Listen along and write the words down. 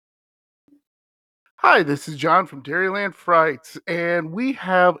Hi, this is John from Dairyland Frights, and we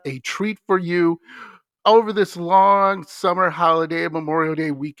have a treat for you. Over this long summer holiday, Memorial Day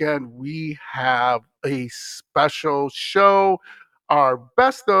weekend, we have a special show, our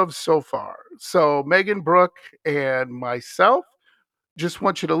best of so far. So, Megan, Brooke, and myself just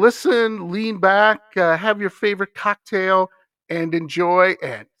want you to listen, lean back, have your favorite cocktail, and enjoy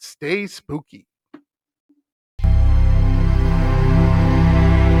and stay spooky.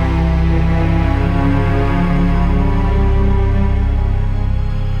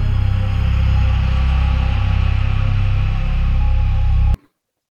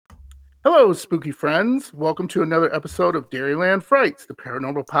 Hello, spooky friends. Welcome to another episode of Dairyland Frights, the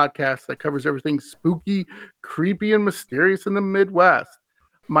paranormal podcast that covers everything spooky, creepy, and mysterious in the Midwest.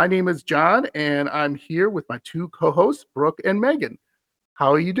 My name is John, and I'm here with my two co-hosts, Brooke and Megan.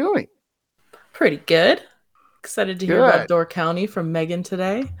 How are you doing? Pretty good. Excited to hear Good. about Door County from Megan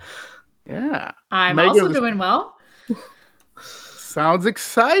today. Yeah. I'm Megan also was- doing well. Sounds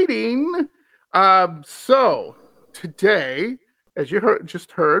exciting. So today, as you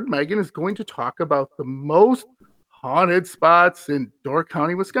just heard, Megan is going to talk about the most haunted spots in Door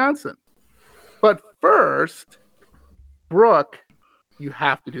County, Wisconsin. But first, Brooke, you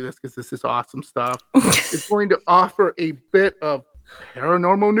have to do this because this is awesome stuff. Is going to offer a bit of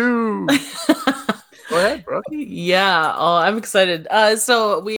paranormal news. Go ahead, Brooke. Yeah, I'm excited.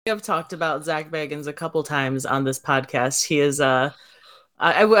 So we have talked about Zach Baggins a couple times on this podcast. He is I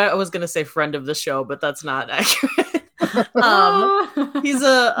was gonna say friend of the show, but that's not accurate. He's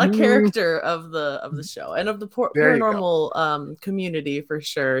a character of the show and of the paranormal community for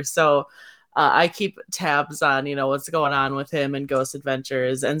sure. So I keep tabs on what's going on with him and Ghost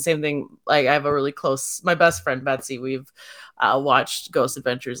Adventures, and same thing. Like I have a really close, my best friend Betsy. We've watched Ghost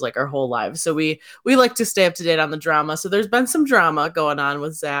Adventures like our whole lives, so we like to stay up to date on the drama. So there's been some drama going on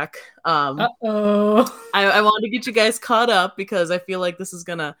with Zach. I wanted to get you guys caught up because I feel like this is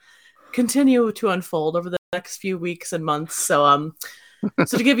gonna continue to unfold over the next few weeks and months. So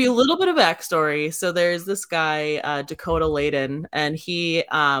so to give you a little bit of backstory, so there's this guy, Dakota Layden, and he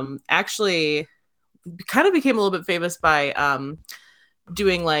actually kind of became a little bit famous by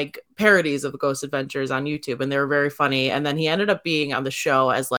doing like parodies of Ghost Adventures on YouTube, and they were very funny. And then he ended up being on the show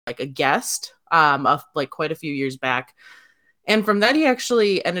as like a guest of like quite a few years back. And from that, he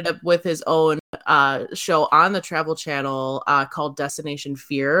actually ended up with his own show on the Travel Channel called Destination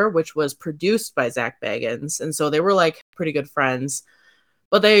Fear, which was produced by Zach Baggins. And so they were like pretty good friends.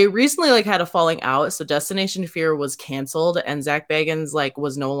 But they recently like had a falling out, so Destination Fear was canceled, and Zach Baggins like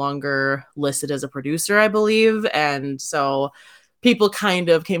was no longer listed as a producer, I believe, and so people kind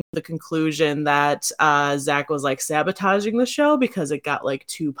of came to the conclusion that Zach was like sabotaging the show because it got like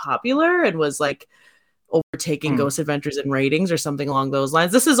too popular and was like overtaking Ghost Adventures in ratings or something along those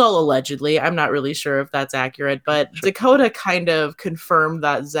lines. This is all allegedly. I'm not really sure if that's accurate, but Dakota kind of confirmed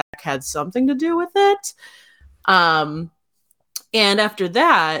that Zach had something to do with it. And after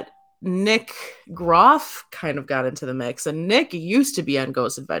that, Nick Groff kind of got into the mix. And Nick used to be on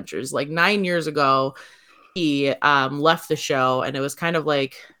Ghost Adventures. Like 9 years ago, he left the show, and it was kind of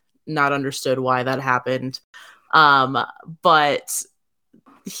like not understood why that happened. But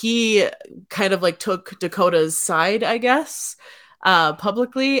he kind of like took Dakota's side, I guess,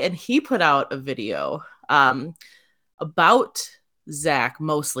 publicly. And he put out a video about Zach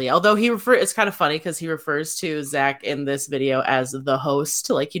mostly, although it's kind of funny because he refers to Zach in this video as the host,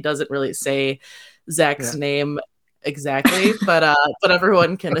 like he doesn't really say Zach's name exactly, but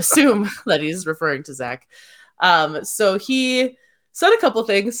everyone can assume that he's referring to Zach. So he said a couple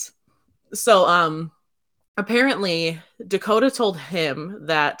things. So apparently Dakota told him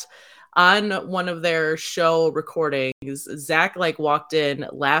that on one of their show recordings, Zach like walked in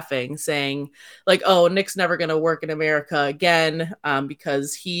laughing, saying like, "Oh, Nick's never going to work in America again,"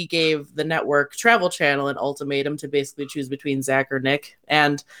 because he gave the network Travel Channel an ultimatum to basically choose between Zach or Nick.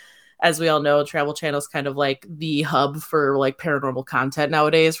 And as we all know, Travel Channel is kind of like the hub for like paranormal content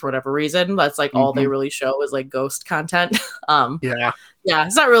nowadays for whatever reason. That's like all they really show is like ghost content. Yeah,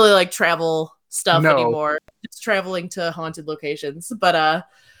 it's not really like travel stuff anymore. It's traveling to haunted locations, but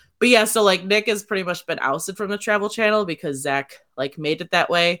yeah, so like Nick has pretty much been ousted from the Travel Channel because Zach like made it that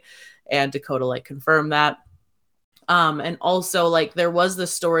way, and Dakota like confirmed that. And also like there was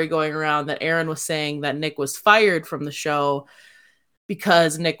this story going around that Aaron was saying that Nick was fired from the show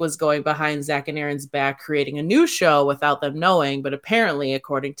because Nick was going behind Zach and Aaron's back creating a new show without them knowing. But apparently,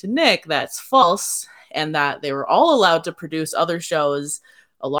 according to Nick, that's false, and that they were all allowed to produce other shows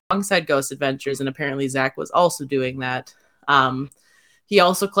alongside Ghost Adventures, and apparently Zach was also doing that. He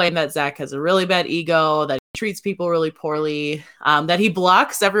also claimed that Zach has a really bad ego, that treats people really poorly, that he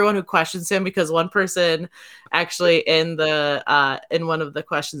blocks everyone who questions him, because one person actually in one of the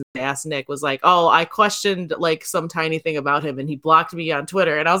questions they asked Nick was like, oh, I questioned like some tiny thing about him and he blocked me on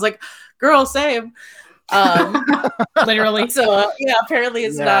Twitter. And I was like, girl, same. Literally. So yeah, apparently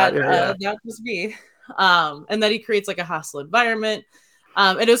it's not just me. And then he creates like a hostile environment.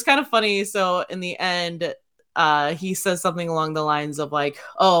 And it was kind of funny. So in the end, he says something along the lines of like,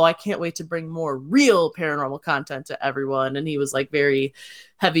 oh, I can't wait to bring more real paranormal content to everyone. And he was like very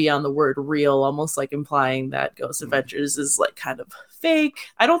heavy on the word real, almost like implying that Ghost Adventures is like kind of fake.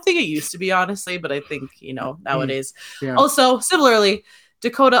 I don't think it used to be, honestly, but I think, nowadays. Yeah. Also, similarly,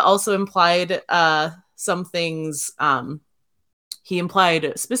 Dakota also implied some things. He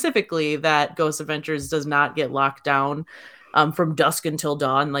implied specifically that Ghost Adventures does not get locked down from dusk until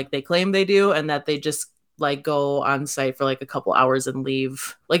dawn like they claim they do, and that they just like go on site for like a couple hours and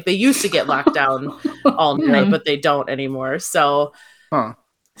leave. Like they used to get locked down all night, but they don't anymore. So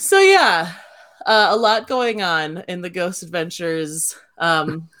yeah, a lot going on in the Ghost Adventures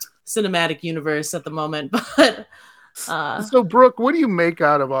cinematic universe at the moment. But so Brooke, what do you make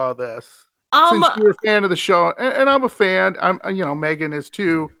out of all this? Since you're a fan of the show, and I'm a fan, Megan is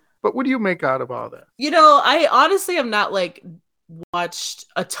too. But what do you make out of all this? I honestly am not like watched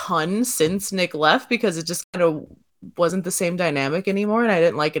a ton since Nick left, because it just kind of wasn't the same dynamic anymore, and I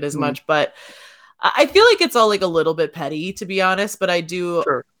didn't like it as much. But I feel like it's all like a little bit petty, to be honest. But I do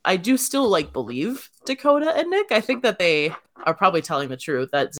still like believe Dakota and Nick. I think that they are probably telling the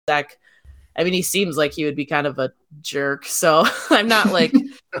truth. That Zach, I mean, he seems like he would be kind of a jerk. So I'm not like,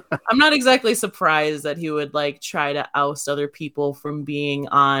 I'm not exactly surprised that he would like try to oust other people from being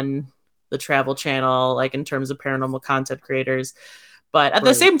on the Travel Channel, like in terms of paranormal content creators. But at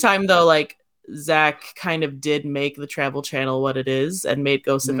the same time, though, like Zach kind of did make the Travel Channel what it is and made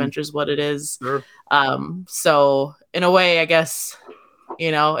Ghost Adventures what it is. Sure. So in a way, I guess,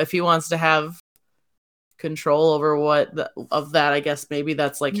 if he wants to have control over of that, I guess maybe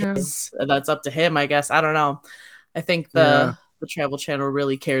that's like that's up to him, I guess. I don't know. I think the Travel Channel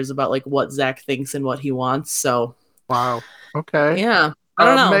really cares about like what Zach thinks and what he wants. So wow. Okay. Yeah. I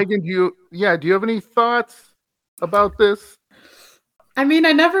don't know. Megan, do you have any thoughts about this? I mean,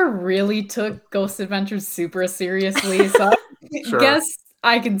 I never really took Ghost Adventures super seriously, so I guess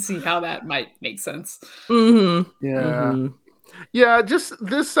I can see how that might make sense. Yeah. Yeah, just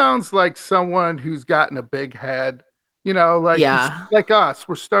this sounds like someone who's gotten a big head, like us.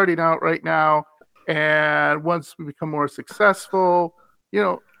 We're starting out right now, and once we become more successful,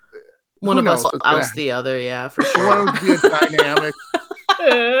 one of us oust the other, for sure. One of us be a dynamic.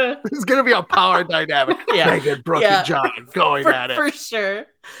 There's gonna be a power dynamic. Megan, Brooke, and John going at it for sure.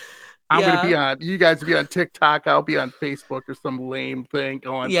 I'm gonna be on. You guys will be on TikTok. I'll be on Facebook or some lame thing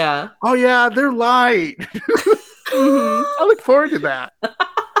going. Oh yeah, they're light. I look forward to that.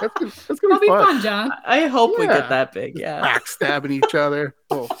 That's gonna be fun, John. I hope we get that big. Backstabbing each other.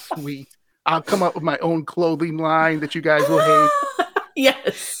 Oh, sweet. I'll come up with my own clothing line that you guys will hate.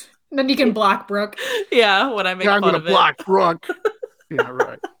 Yes. Then you can block Brooke. Yeah, when I make fun of it. I'm gonna block Brooke. Yeah,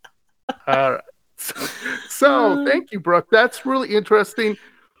 right. All right. So thank you, Brooke. That's really interesting.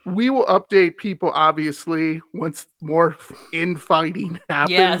 We will update people, obviously, once more infighting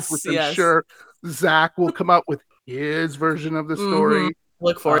happens, which I'm sure Zach will come up with his version of the story.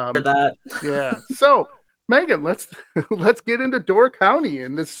 Look forward to that. Yeah. So, Megan, let's get into Door County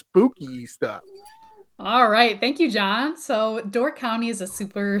and this spooky stuff. All right. Thank you, John. So Door County is a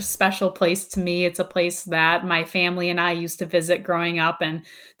super special place to me. It's a place that my family and I used to visit growing up. And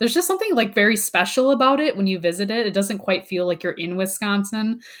there's just something like very special about it when you visit it. It doesn't quite feel like you're in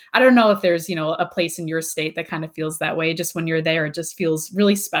Wisconsin. I don't know if there's, a place in your state that kind of feels that way. Just when you're there, it just feels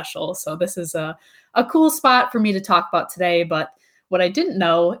really special. So this is a cool spot for me to talk about today. But what I didn't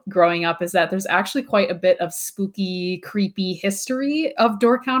know growing up is that there's actually quite a bit of spooky, creepy history of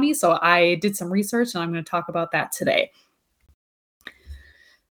Door County. So I did some research and I'm going to talk about that today.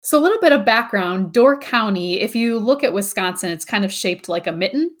 So a little bit of background. Door County, if you look at Wisconsin, it's kind of shaped like a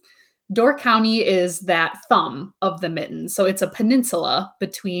mitten. Door County is that thumb of the mitten. So it's a peninsula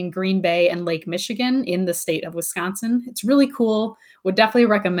between Green Bay and Lake Michigan in the state of Wisconsin. It's really cool. Would definitely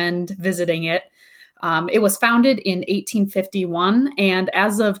recommend visiting it. It was founded in 1851, and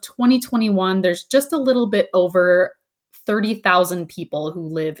as of 2021, there's just a little bit over 30,000 people who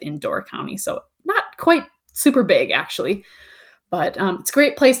live in Door County, so not quite super big, actually. But it's a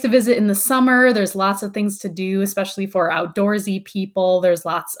great place to visit in the summer. There's lots of things to do, especially for outdoorsy people. There's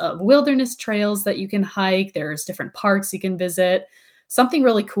lots of wilderness trails that you can hike. There's different parks you can visit. Something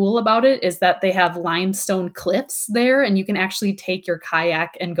really cool about it is that they have limestone cliffs there, and you can actually take your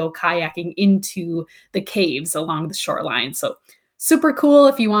kayak and go kayaking into the caves along the shoreline. So super cool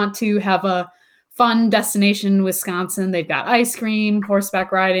if you want to have a fun destination in Wisconsin. They've got ice cream,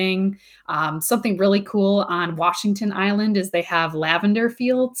 horseback riding. Something really cool on Washington Island is they have lavender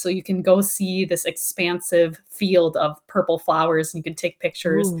fields. So you can go see this expansive field of purple flowers and you can take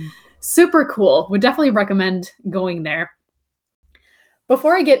pictures. Ooh. Super cool. Would definitely recommend going there.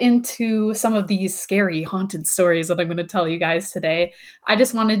 Before I get into some of these scary haunted stories that I'm going to tell you guys today, I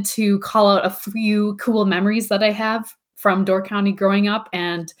just wanted to call out a few cool memories that I have from Door County growing up,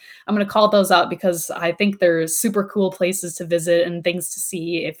 and I'm going to call those out because I think they're super cool places to visit and things to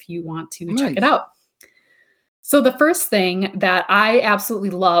see if you want to check it out. So the first thing that I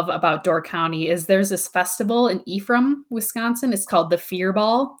absolutely love about Door County is there's this festival in Ephraim, Wisconsin. It's called the Fear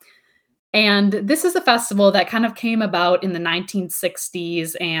Ball. And this is a festival that kind of came about in the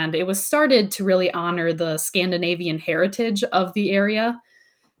 1960s, and it was started to really honor the Scandinavian heritage of the area.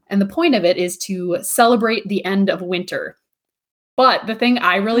 And the point of it is to celebrate the end of winter. But the thing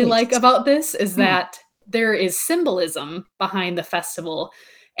I really like about this is that there is symbolism behind the festival,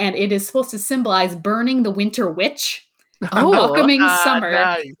 and it is supposed to symbolize burning the winter witch and welcoming summer.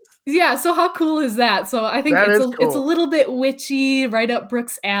 Nice. Yeah, so how cool is that? So I think it's a little bit witchy, right up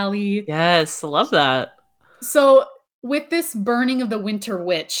Brooke's alley. Yes, I love that. So with this burning of the winter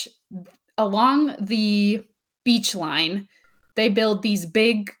witch, along the beach line, they build these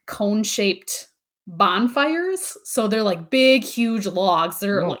big cone-shaped bonfires. So they're like big, huge logs.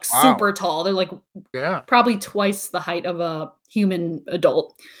 They're super tall. They're like probably twice the height of a human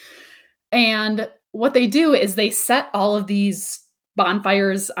adult. And what they do is they set all of these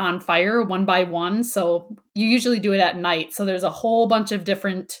bonfires on fire one by one. So you usually do it at night. So there's a whole bunch of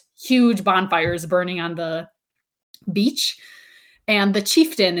different huge bonfires burning on the beach. And the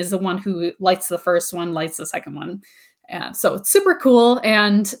chieftain is the one who lights the first one, lights the second one. So it's super cool.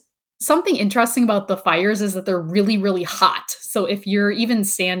 And something interesting about the fires is that they're really, really hot. So if you're even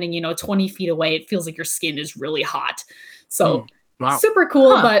standing, 20 feet away, it feels like your skin is really hot. So super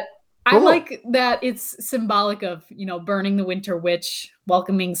cool. But I like that it's symbolic of, burning the winter witch,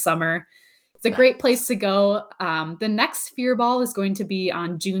 welcoming summer. It's a great place to go. The next Fear Ball is going to be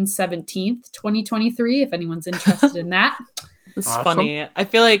on June 17th, 2023, if anyone's interested in that. It's funny. I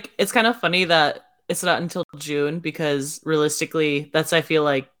feel like it's kind of funny that it's not until June because realistically, I feel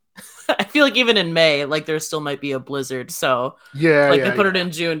like even in May, like there still might be a blizzard. So they put it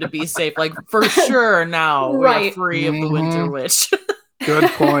in June to be safe. Like for sure now we're free of the winter witch. Good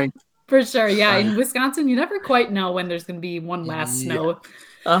point. For sure. Yeah. In Wisconsin, you never quite know when there's going to be one last snow.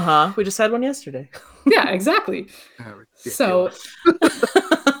 We just had one yesterday. Yeah, exactly. So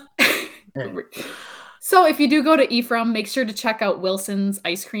if you do go to Ephraim, make sure to check out Wilson's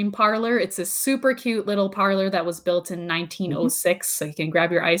Ice Cream Parlor. It's a super cute little parlor that was built in 1906. So you can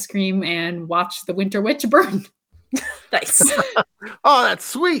grab your ice cream and watch the winter witch burn. Nice. Oh, that's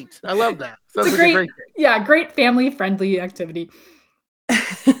sweet. I love that. Sounds like a great thing. Great family-friendly activity.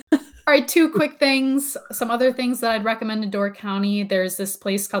 All right, two quick things. Some other things that I'd recommend in Door County. There's this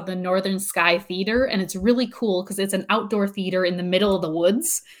place called the Northern Sky Theater, and it's really cool because it's an outdoor theater in the middle of the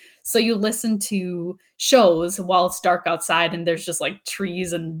woods. So you listen to shows while it's dark outside, and there's just like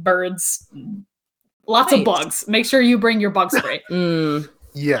trees and birds, lots of bugs. Make sure you bring your bug spray.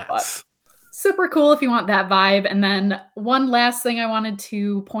 Yes. But super cool if you want that vibe. And then one last thing I wanted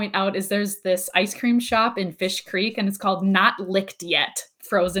to point out is there's this ice cream shop in Fish Creek, and it's called Not Licked Yet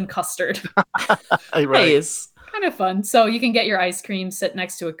Frozen Custard. Nice. Kind of fun. So you can get your ice cream, sit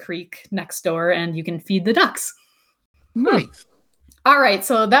next to a creek next door, and you can feed the ducks. Nice. All right,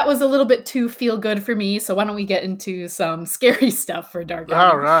 so that was a little bit too feel good for me. So why don't we get into some scary stuff for Dark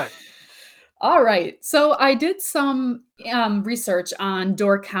County? All right. So I did some research on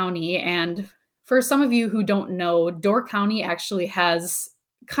Door County, and for some of you who don't know, Door County actually has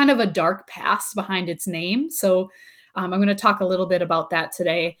kind of a dark past behind its name. So I'm going to talk a little bit about that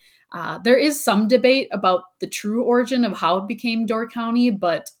today. There is some debate about the true origin of how it became Door County,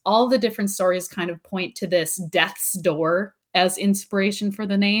 but all the different stories kind of point to this Death's Door as inspiration for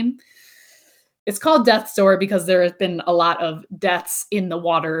the name. It's called Death's Door because there has been a lot of deaths in the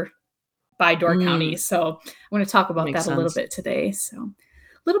water by Door County. So I'm going to talk about that a little bit today. So a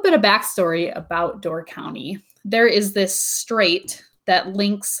little bit of backstory about Door County. There is this strait that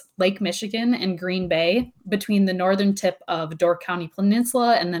links Lake Michigan and Green Bay between the northern tip of Door County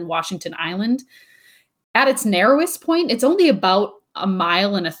Peninsula and then Washington Island. At its narrowest point, it's only about 1.25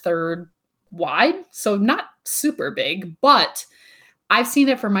 miles wide, so not super big, but I've seen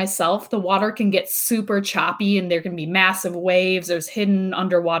it for myself. The water can get super choppy and there can be massive waves. There's hidden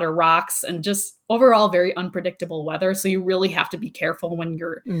underwater rocks and just overall very unpredictable weather. So you really have to be careful when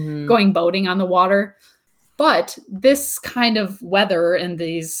you're going boating on the water. But this kind of weather and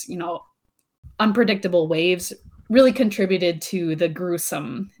these, unpredictable waves really contributed to the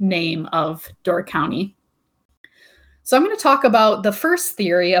gruesome name of Door County. So I'm going to talk about the first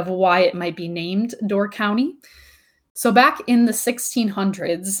theory of why it might be named Door County. So back in the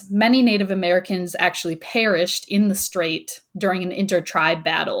 1600s, many Native Americans actually perished in the strait during an inter-tribe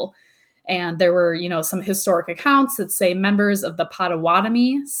battle. And there were, some historic accounts that say members of the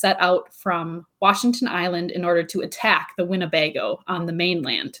Potawatomi set out from Washington Island in order to attack the Winnebago on the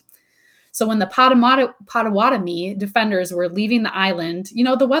mainland. So when the Potawatomi defenders were leaving the island,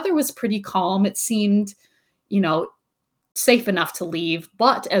 the weather was pretty calm. It seemed, safe enough to leave.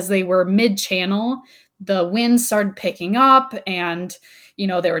 But as they were mid-channel, the wind started picking up and,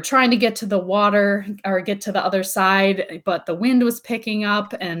 they were trying to get to the water or get to the other side, but the wind was picking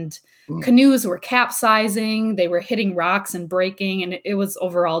up and canoes were capsizing. They were hitting rocks and breaking. And it was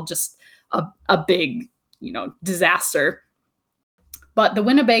overall just a big, disaster. But the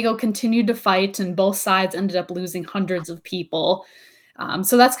Winnebago continued to fight and both sides ended up losing hundreds of people.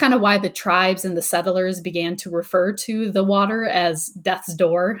 So that's kind of why the tribes and the settlers began to refer to the water as Death's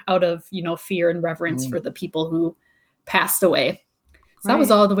Door out of, fear and reverence for the people who passed away. So that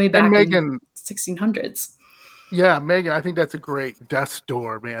was all the way back in 1600s. Yeah, Megan, I think that's a great Death's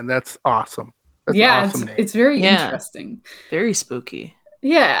Door, man. That's awesome. That's an awesome it's very interesting. Very spooky.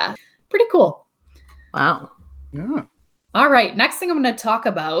 Yeah, pretty cool. Wow. Yeah. All right, next thing I'm going to talk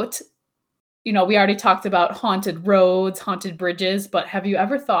about, we already talked about haunted roads, haunted bridges, but have you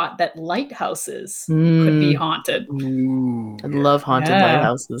ever thought that lighthouses could be haunted? I love haunted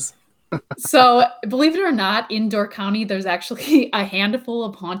lighthouses. So believe it or not, in Door County, there's actually a handful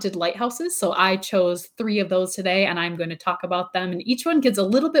of haunted lighthouses. So I chose 3 of those today and I'm going to talk about them. And each one gets a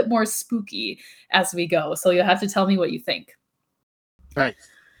little bit more spooky as we go. So you'll have to tell me what you think. Nice.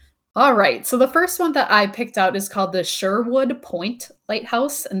 All right. So the first one that I picked out is called the Sherwood Point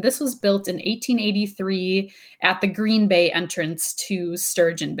Lighthouse. And this was built in 1883 at the Green Bay entrance to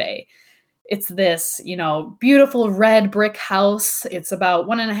Sturgeon Bay. It's this, beautiful red brick house. It's about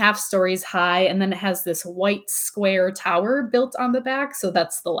 1.5 stories high. And then it has this white square tower built on the back. So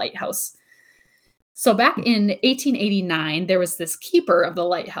that's the lighthouse. So back in 1889, there was this keeper of the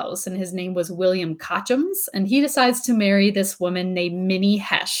lighthouse, and his name was William Cotchams. And he decides to marry this woman named Minnie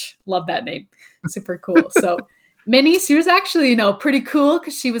Hesh. Love that name. Super cool. So Minnie, she was actually, pretty cool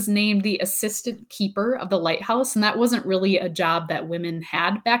because she was named the assistant keeper of the lighthouse. And that wasn't really a job that women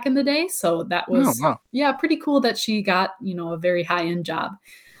had back in the day. So that was, pretty cool that she got, a very high-end job.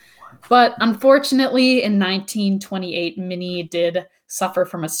 But unfortunately, in 1928, Minnie did suffer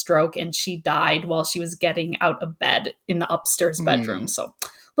from a stroke and she died while she was getting out of bed in the upstairs bedroom. So a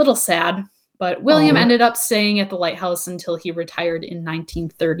little sad. But William ended up staying at the lighthouse until he retired in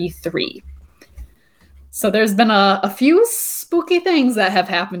 1933. So there's been a few spooky things that have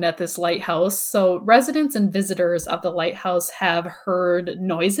happened at this lighthouse. So residents and visitors of the lighthouse have heard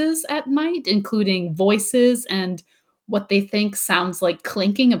noises at night, including voices and what they think sounds like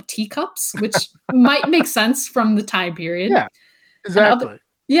clinking of teacups, which might make sense from the time period. Yeah, exactly.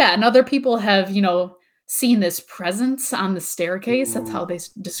 And other people have, seen this presence on the staircase. That's how they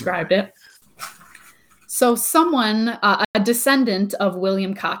described it. So someone, a descendant of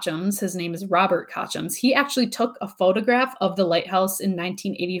William Cotchams, his name is Robert Cotchams, he actually took a photograph of the lighthouse in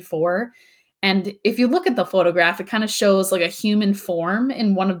 1984. And if you look at the photograph, it kind of shows like a human form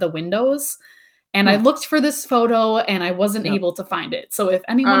in one of the windows. And I looked for this photo and I wasn't able to find it. So if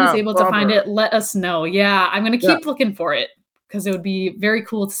anyone is able to find it, let us know. Yeah, I'm going to keep looking for it because it would be very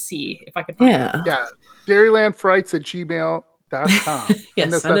cool to see if I could find it. Yeah, Dairyland Frights at gmail.com.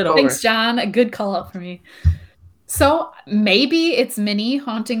 Yes, send it over. Thanks, John. A good call out for me. So maybe it's Minnie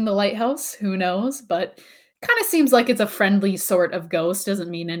haunting the lighthouse. Who knows? But kind of seems like it's a friendly sort of ghost. Doesn't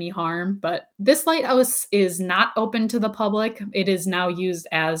mean any harm. But this lighthouse is not open to the public. It is now used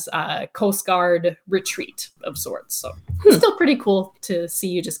as a Coast Guard retreat of sorts. So it's still pretty cool to see.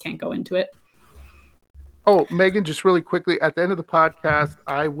 You just can't go into it. Oh, Megan, just really quickly, at the end of the podcast,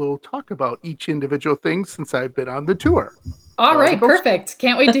 I will talk about each individual thing since I've been on the tour. All right, perfect.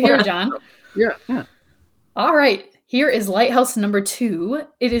 Can't wait to hear, John. Yeah. All right, here is lighthouse number 2.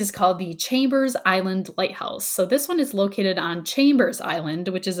 It is called the Chambers Island Lighthouse. So this one is located on Chambers Island,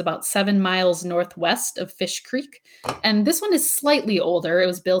 which is about 7 miles northwest of Fish Creek. And this one is slightly older. It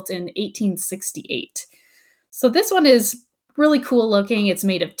was built in 1868. So this one is really cool looking. It's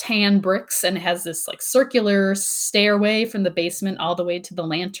made of tan bricks and it has this like circular stairway from the basement all the way to the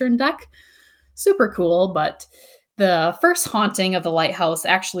lantern deck. Super cool, but the first haunting of the lighthouse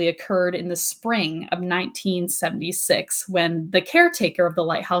actually occurred in the spring of 1976 when the caretaker of the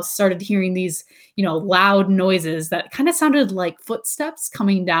lighthouse started hearing these, loud noises that kind of sounded like footsteps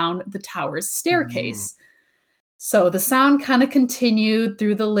coming down the tower's staircase. So the sound kind of continued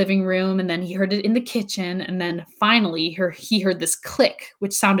through the living room, and then he heard it in the kitchen, and then finally he heard this click,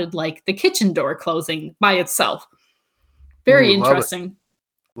 which sounded like the kitchen door closing by itself. Very interesting.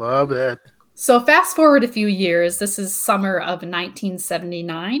 Love it. So fast forward a few years, this is summer of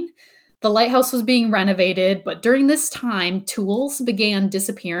 1979. The lighthouse was being renovated, but during this time, tools began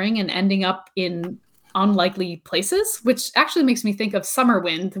disappearing and ending up in unlikely places, which actually makes me think of Summer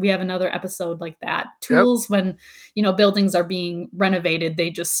Wind. We have another episode like that. Tools, when, buildings are being renovated,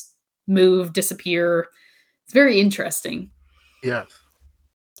 they just move, disappear. It's very interesting.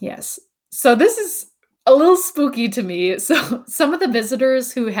 Yes. So this is a little spooky to me. So some of the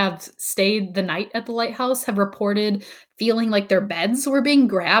visitors who have stayed the night at the lighthouse have reported feeling like their beds were being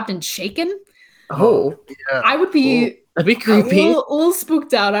grabbed and shaken. Oh, yeah. I would be that'd be creepy. A little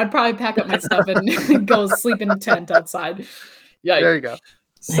spooked out. I'd probably pack up my stuff and go sleep in a tent outside. Yeah, there you go.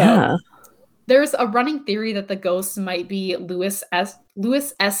 So there's a running theory that the ghost might be Lewis S.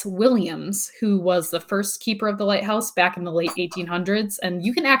 Williams, who was the first keeper of the lighthouse back in the late 1800s. And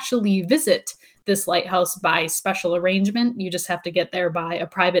you can actually visit this lighthouse by special arrangement. You just have to get there by a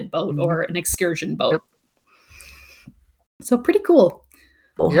private boat or an excursion boat. So pretty cool.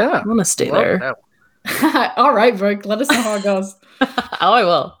 Yeah. I want to stay there. All right, Brooke, let us know how it goes. I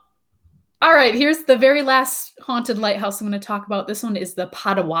will. All right, here's the very last haunted lighthouse I'm going to talk about. This one is the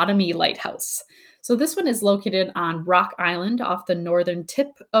Potawatomi Lighthouse. So this one is located on Rock Island off the northern tip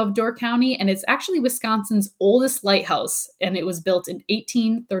of Door County, and it's actually Wisconsin's oldest lighthouse, and it was built in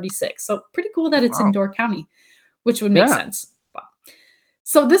 1836. So pretty cool that it's in Door County, which would make sense.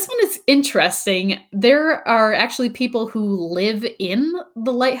 So this one is interesting. There are actually people who live in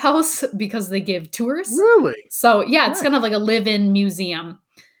the lighthouse because they give tours. Really? So it's kind of like a live-in museum.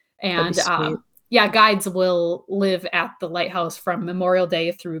 And guides will live at the lighthouse from Memorial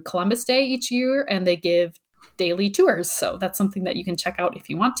Day through Columbus Day each year, and they give daily tours. So that's something that you can check out if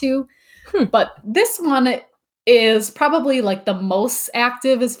you want to. But this one is probably like the most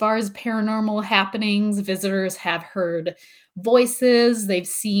active as far as paranormal happenings. Visitors have heard voices. They've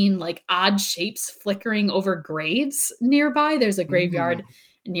seen like odd shapes flickering over graves nearby. There's a graveyard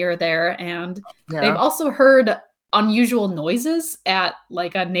near there. And they've also heard unusual noises at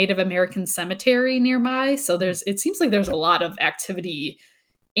like a Native American cemetery nearby. So it seems like there's a lot of activity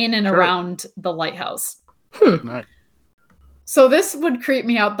in and around the lighthouse. Nice. So this would creep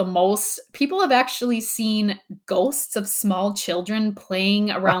me out the most. People have actually seen ghosts of small children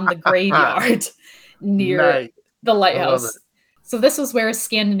playing around the graveyard near the lighthouse. So this was where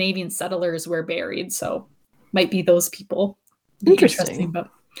Scandinavian settlers were buried. So might be those people. Interesting. But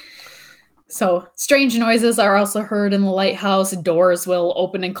so strange noises are also heard in the lighthouse. Doors will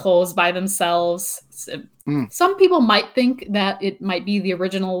open and close by themselves. Some people might think that it might be the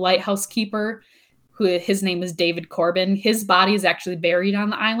original lighthouse keeper, who his name is David Corbin. His body is actually buried on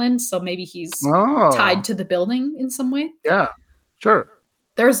the island, so maybe he's tied to the building in some way. Yeah, sure.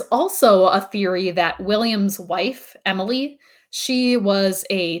 There's also a theory that William's wife, Emily, she was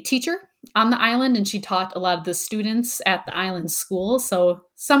a teacher on the island, and she taught a lot of the students at the island school. So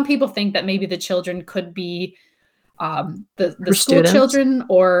some people think that maybe the children could be the school students? children,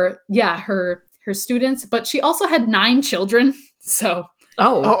 or her students. But she also had 9 children, so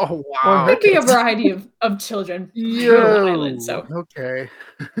wow, there could be a variety of children on the island. So okay,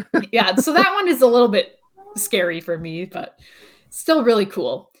 so that one is a little bit scary for me, but still really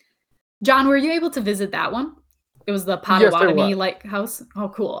cool. John, were you able to visit that one? It was the Potawatomi Lighthouse. Oh,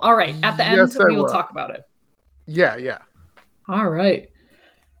 cool. All right. At the end, we will talk about it. Yeah. All right.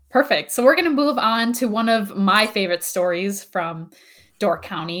 Perfect. So we're going to move on to one of my favorite stories from Door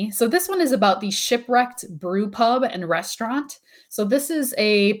County. So this one is about the Shipwrecked Brew Pub and Restaurant. So this is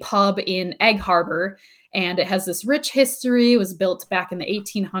a pub in Egg Harbor, and it has this rich history. It was built back in the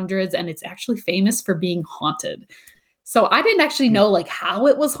 1800s, and it's actually famous for being haunted. So I didn't actually know like how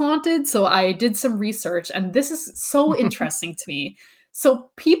it was haunted. So I did some research, and this is so interesting to me. So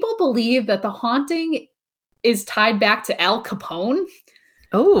people believe that the haunting is tied back to Al Capone.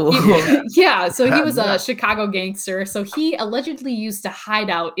 Oh, yeah. So he was a Chicago gangster. So he allegedly used to hide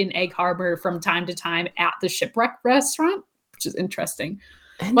out in Egg Harbor from time to time at the Shipwreck restaurant, which is interesting.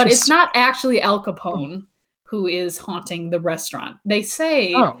 But it's not actually Al Capone who is haunting the restaurant. They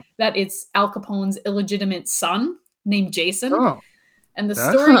say that it's Al Capone's illegitimate son named Jason. Oh, And the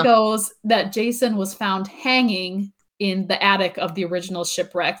that's story goes that Jason was found hanging in the attic of the original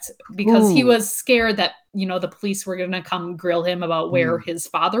Shipwrecked because he Ooh. was scared that, the police were going to come grill him about where his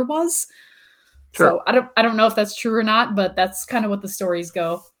father was. Sure. So I don't know if that's true or not, but that's kind of what the stories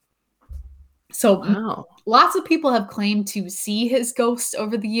go. So Wow. lots of people have claimed to see his ghost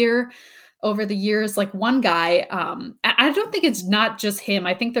over the years. Like one guy, I don't think it's not just him.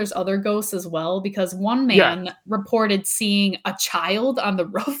 I think there's other ghosts as well, because one man reported seeing a child on the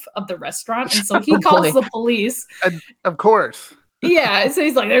roof of the restaurant. And so he calls the police. And of course. Yeah. So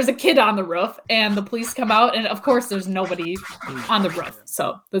he's like, there's a kid on the roof, and the police come out. And of course, there's nobody on the roof.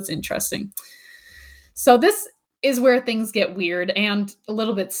 So that's interesting. So this is where things get weird and a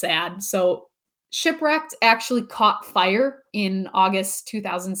little bit sad. So Shipwrecked actually caught fire in August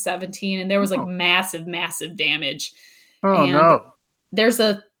 2017, and there was like massive damage. Oh, and no. There's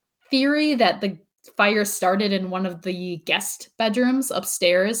a theory that the fire started in one of the guest bedrooms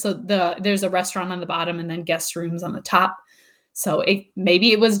upstairs. So there's a restaurant on the bottom and then guest rooms on the top. So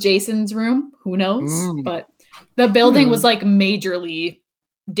maybe it was Jason's room. Who knows? But the building was like majorly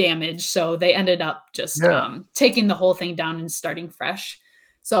damaged, so they ended up just taking the whole thing down and starting fresh.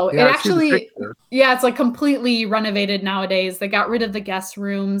 So it actually, it's like completely renovated nowadays. They got rid of the guest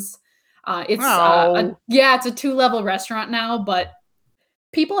rooms. It's a 2-level restaurant now, but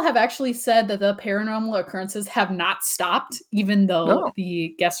people have actually said that the paranormal occurrences have not stopped, even though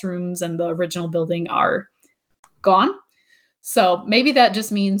the guest rooms and the original building are gone. So maybe that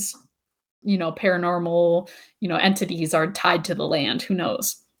just means, paranormal, entities are tied to the land. Who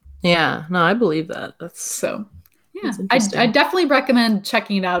knows? Yeah, no, I believe that. That's so. Yeah, I definitely recommend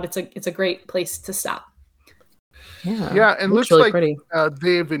checking it out. It's a great place to stop. Yeah, and looks really like pretty.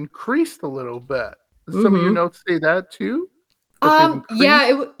 They've increased a little bit. Some of your notes say that too? I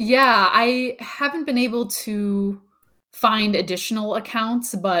haven't been able to find additional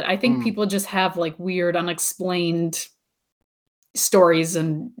accounts, but I think people just have like weird, unexplained stories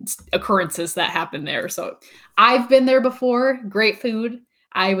and occurrences that happen there. So I've been there before. Great food.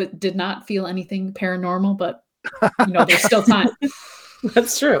 I did not feel anything paranormal, but there's still time.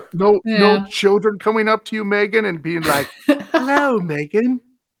 That's true. No children coming up to you, Megan, and being like, hello, Megan.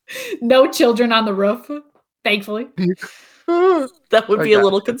 No children on the roof, thankfully. That would be a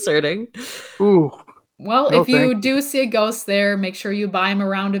little concerning. Ooh. Well, if you do see a ghost there, make sure you buy them a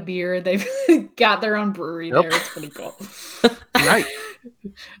round of beer. They've got their own brewery there. It's pretty cool. Nice.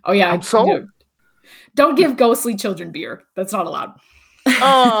 Oh, yeah. I'm sold. Don't give ghostly children beer. That's not allowed.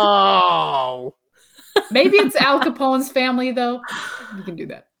 Oh. Maybe it's Al Capone's family, though. You can do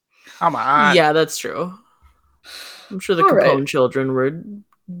that. Come on. Yeah, that's true. I'm sure the Capone children were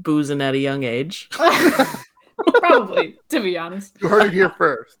boozing at a young age. Probably, to be honest. You heard it here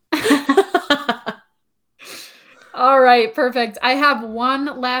first. All right, perfect. I have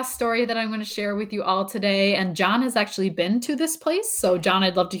one last story that I'm going to share with you all today. And John has actually been to this place. So, John,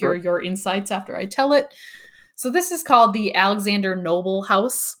 I'd love to hear your insights after I tell it. So this is called the Alexander Noble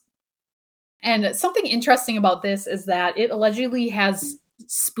House. And something interesting about this is that it allegedly has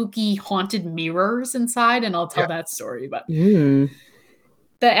spooky haunted mirrors inside, and I'll tell that story. But the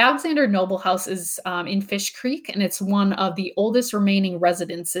Alexander Noble House is in Fish Creek, and it's one of the oldest remaining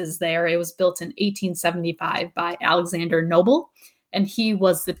residences there. It was built in 1875 by Alexander Noble, and he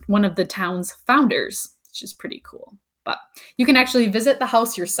was one of the town's founders, which is pretty cool. But you can actually visit the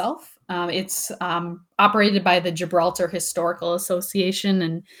house yourself. It's operated by the Gibraltar Historical Association,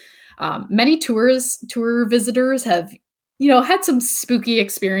 and many tour visitors have, had some spooky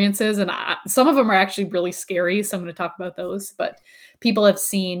experiences, and some of them are actually really scary. So I'm going to talk about those. But people have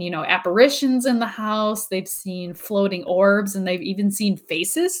seen, apparitions in the house. They've seen floating orbs, and they've even seen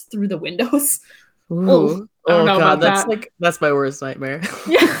faces through the windows. Ooh. I don't know about that. That's my worst nightmare.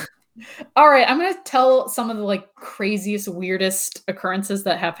 Yeah. All right, I'm going to tell some of the craziest, weirdest occurrences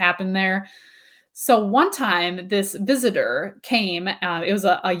that have happened there. So one time this visitor came, it was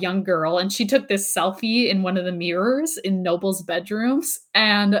a young girl, and she took this selfie in one of the mirrors in Noble's bedrooms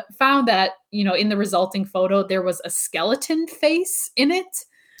and found that, in the resulting photo, there was a skeleton face in it.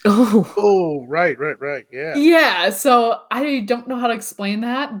 Oh, right. Yeah. Yeah. So I don't know how to explain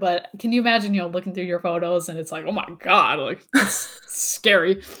that, but can you imagine, looking through your photos and it's like, oh my God, it's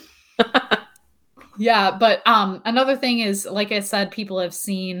scary. Yeah. But another thing is, like I said, people have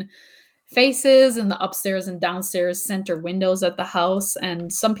seen faces in the upstairs and downstairs center windows at the house.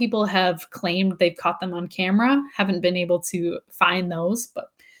 And some people have claimed they've caught them on camera. Haven't been able to find those, but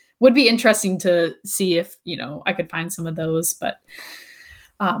would be interesting to see if, I could find some of those. But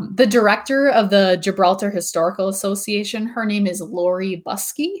the director of the Gibraltar Historical Association, her name is Lori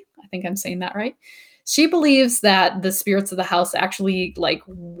Buskey. I think I'm saying that right. She believes that the spirits of the house actually like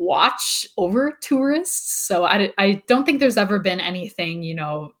watch over tourists. So I don't think there's ever been anything,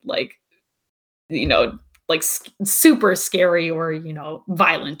 like super scary or,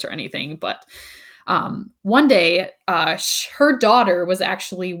 violent or anything. But one day, her daughter was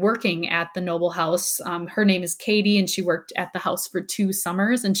actually working at the Noble House. Her name is Katie, and she worked at the house for 2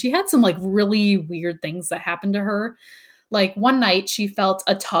 summers. And she had some like really weird things that happened to her. Like one night, she felt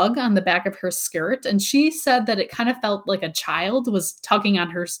a tug on the back of her skirt, and she said that it kind of felt like a child was tugging on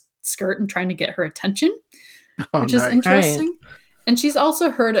her skirt and trying to get her attention, which is interesting. Right. And she's also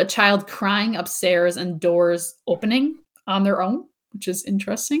heard a child crying upstairs and doors opening on their own, which is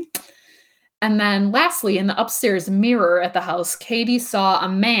interesting. And then lastly, in the upstairs mirror at the house, Katie saw a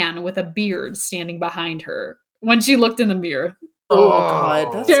man with a beard standing behind her when she looked in the mirror. Oh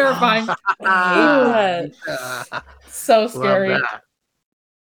God, that's terrifying. So scary.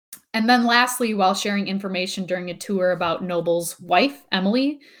 And then lastly, while sharing information during a tour about Noble's wife,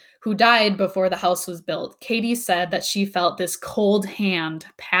 Emily, who died before the house was built, Katie said that she felt this cold hand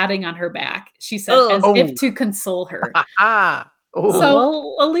patting on her back. She said, as if to console her. So,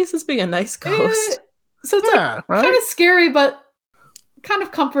 well, at least it's being a nice ghost. So it's kind of scary, but kind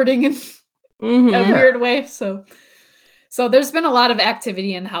of comforting in a weird way. So there's been a lot of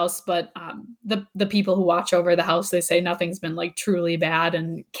activity in the house, but the people who watch over the house, they say nothing's been like truly bad.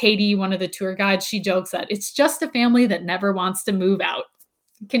 And Katie, one of the tour guides, she jokes that it's just a family that never wants to move out.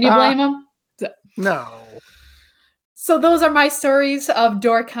 Can you blame them? No. So those are my stories of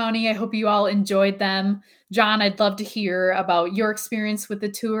Door County. I hope you all enjoyed them. John, I'd love to hear about your experience with the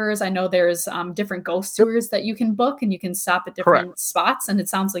tours. I know there's different ghost tours that you can book, and you can stop at different spots. And it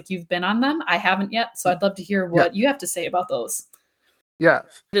sounds like you've been on them. I haven't yet, so I'd love to hear what you have to say about those.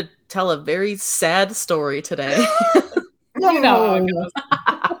 Yes. To tell a very sad story today. It'll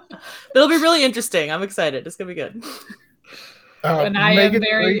be really interesting. I'm excited. It's gonna be good. And I'm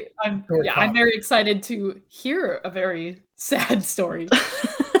very excited to hear a very sad story.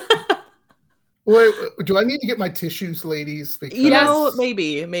 Wait, do I need to get my tissues, ladies? Because...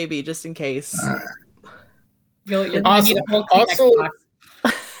 maybe just in case.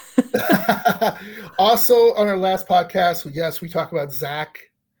 Also, on our last podcast, yes, we talked about Zach.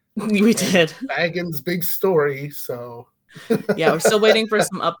 We did. Megan's big story. So yeah, we're still waiting for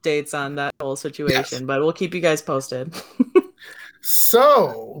some updates on that whole situation, but we'll keep you guys posted.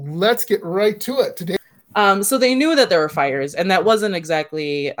 So let's get right to it today. So they knew that there were fires, and that wasn't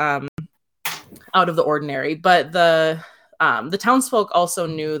exactly out of the ordinary, but the townsfolk also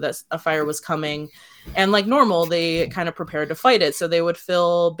knew that a fire was coming, and like normal, they kind of prepared to fight it. So they would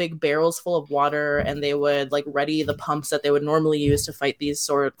fill big barrels full of water, and they would like ready the pumps that they would normally use to fight these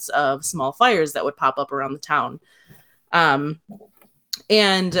sorts of small fires that would pop up around the town.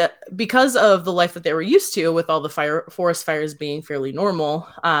 And because of the life that they were used to, with all the forest fires being fairly normal,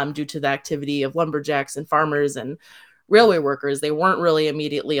 due to the activity of lumberjacks and farmers and railway workers, they weren't really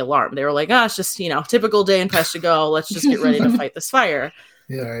immediately alarmed. They were like, it's just, typical day in Peshtigo. Let's just get ready to fight this fire.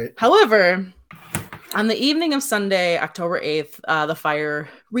 Yeah. Right. However, on the evening of Sunday, October 8th, the fire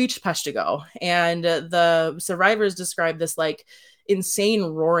reached Peshtigo, and the survivors described this like insane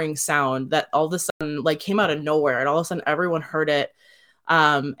roaring sound that all of a sudden like came out of nowhere, and all of a sudden everyone heard it.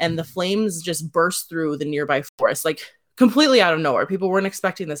 And the flames just burst through the nearby forest, like completely out of nowhere. People weren't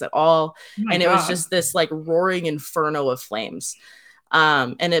expecting this at all. And it was just this like roaring inferno of flames.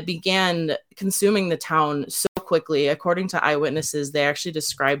 And it began consuming the town so quickly. According to eyewitnesses, they actually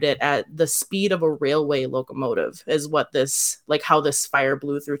described it at the speed of a railway locomotive is what this, like how this fire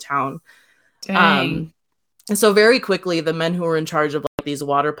blew through town. Dang. And so very quickly, the men who were in charge of like these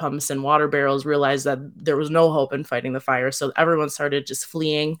water pumps and water barrels realized that there was no hope in fighting the fire. So everyone started just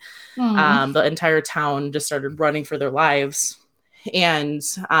fleeing. The entire town just started running for their lives, and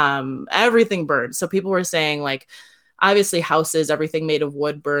everything burned. So people were saying like, obviously houses, everything made of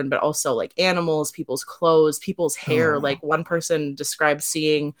wood burned, but also like animals, people's clothes, people's hair. Like one person described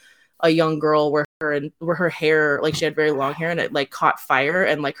seeing a young girl where her hair, like she had very long hair, and it like caught fire,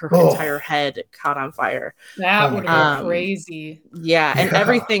 and like her entire head caught on fire. That would have been crazy. Yeah, and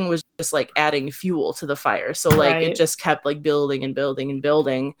everything was just like adding fuel to the fire. So like it just kept like building and building and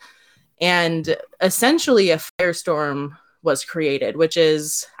building. And essentially a firestorm was created, which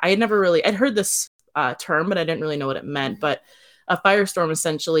is, I'd heard this term, but I didn't really know what it meant. But a firestorm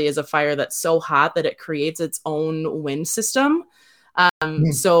essentially is a fire that's so hot that it creates its own wind system.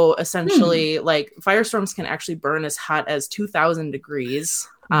 So essentially like firestorms can actually burn as hot as 2,000 degrees,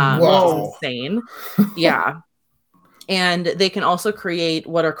 which is insane. Yeah. And they can also create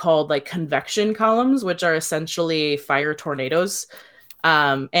what are called like convection columns, which are essentially fire tornadoes.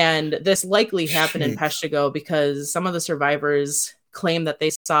 And this likely happened in Jeez. Peshtigo because some of the survivors claim that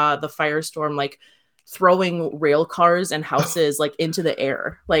they saw the firestorm like throwing rail cars and houses like into the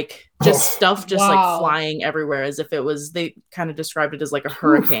air, like just stuff just like Wow. flying everywhere, as if it was, they kind of described it as like a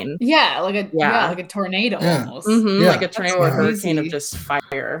hurricane. Yeah, like a tornado Yeah. almost. Mhm, Yeah. like a tornado or That's hurricane of crazy. just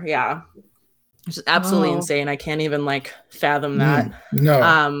fire. Yeah. Which is absolutely Wow. insane. I can't even like fathom that.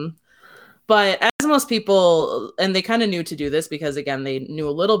 No. But as most people, and they kind of knew to do this because, again, they knew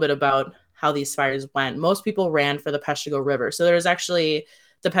a little bit about how these fires went. Most people ran for the Peshtigo River. So there's actually,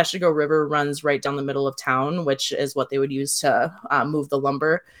 the Peshtigo River runs right down the middle of town, which is what they would use to move the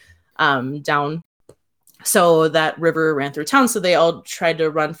lumber down. So that river ran through town. So they all tried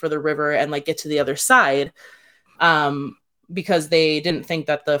to run for the river and like get to the other side. Because they didn't think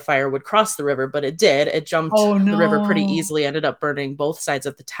that the fire would cross the river, but it did. It jumped the river pretty easily, ended up burning both sides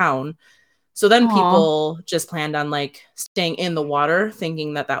of the town. So then people just planned on like staying in the water,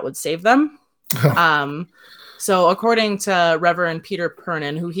 thinking that that would save them. So according to Reverend Peter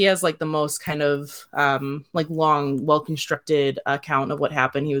Pernin, who he has like the most kind of like long, well-constructed account of what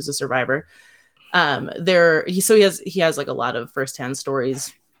happened. He was a survivor. He has like a lot of firsthand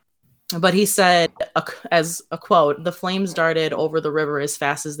stories. But he said, as a quote, "The flames darted over the river as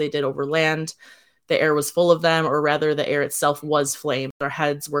fast as they did over land. The air was full of them, or rather the air itself was flame. Our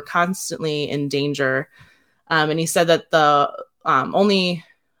heads were constantly in danger." And he said that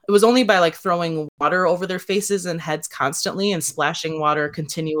it was only by like throwing water over their faces and heads constantly and splashing water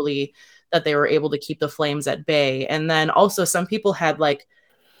continually that they were able to keep the flames at bay. And then also some people had like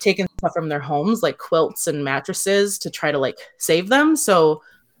taken stuff from their homes, like quilts and mattresses, to try to like save them. So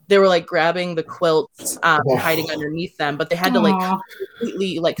they were like grabbing the quilts and hiding underneath them, but they had to like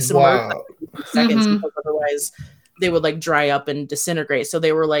completely like submerge them for seconds because otherwise they would like dry up and disintegrate. So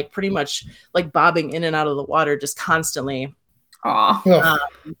they were like pretty much like bobbing in and out of the water just constantly.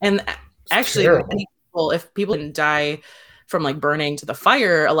 And actually, if people didn't die from like burning to the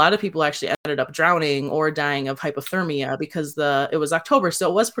fire, a lot of people actually ended up drowning or dying of hypothermia because it was October, so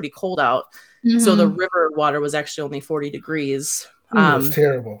it was pretty cold out. So the river water was actually only 40 degrees. That's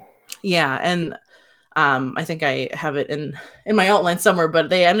terrible. Yeah, and I think I have it in my outline somewhere, but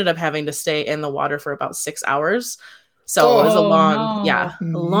they ended up having to stay in the water for about 6 hours. So it was a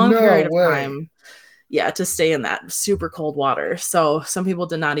long period of time. Yeah, to stay in that super cold water. So some people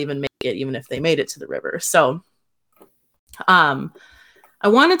did not even make it, even if they made it to the river. So I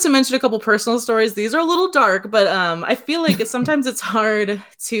wanted to mention a couple personal stories. These are a little dark, but I feel like sometimes it's hard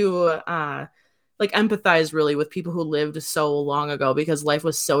to like empathize really with people who lived so long ago because life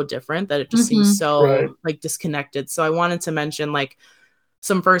was so different that it just seems so like disconnected. So I wanted to mention like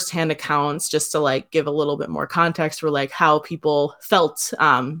some firsthand accounts just to like give a little bit more context for like how people felt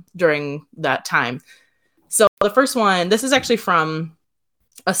during that time. So the first one, this is actually from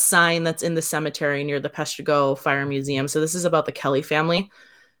a sign that's in the cemetery near the Peshtigo Fire Museum. So this is about the Kelly family.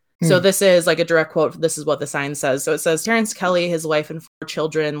 So this is like a direct quote. This is what the sign says. So it says, "Terrence Kelly, his wife and 4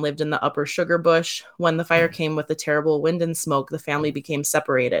 children lived in the upper sugar bush. When the fire came with the terrible wind and smoke, the family became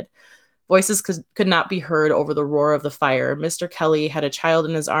separated. Voices could not be heard over the roar of the fire. Mr. Kelly had a child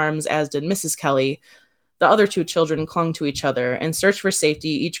in his arms, as did Mrs. Kelly. The other 2 children clung to each other. In search for safety,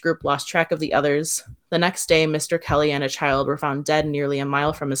 each group lost track of the others. The next day, Mr. Kelly and a child were found dead nearly a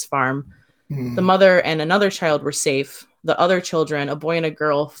mile from his farm. The mother and another child were safe. The other children, a boy and a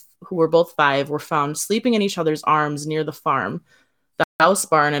girl who were both 5, were found sleeping in each other's arms near the farm. The house,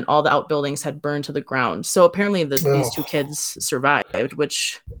 barn, and all the outbuildings had burned to the ground." So apparently these 2 kids survived,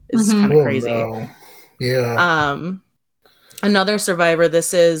 which is kind of crazy. No. Yeah. Another survivor,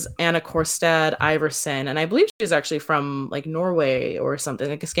 this is Anna Korstad Iverson, and I believe she's actually from like Norway or something,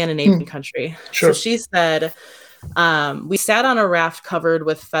 like a Scandinavian country. Sure. So she said, "We sat on a raft covered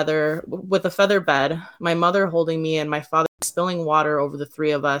with a feather bed, my mother holding me and my father spilling water over the 3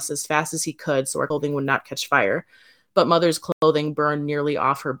 of us as fast as he could so our clothing would not catch fire. But mother's clothing burned nearly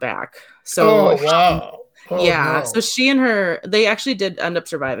off her back." So wow. No. So they actually did end up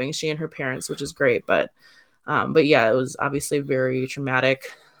surviving, she and her parents, which is great, but yeah, it was obviously very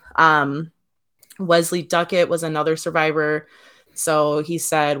traumatic. Wesley Duckett was another survivor. So he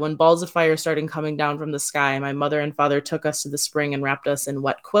said, "When balls of fire started coming down from the sky, my mother and father took us to the spring and wrapped us in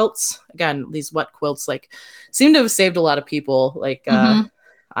wet quilts." Again, these wet quilts like seem to have saved a lot of people, like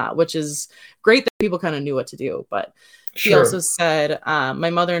which is great that people kind of knew what to do. But he also said, "My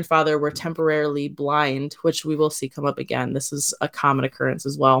mother and father were temporarily blind," which we will see come up again. This is a common occurrence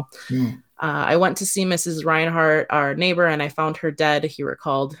as well. "I went to see Mrs. Reinhardt, our neighbor, and I found her dead," he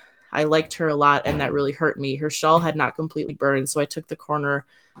recalled. I liked her a lot, and that really hurt me. Her shawl had not completely burned, so I took the corner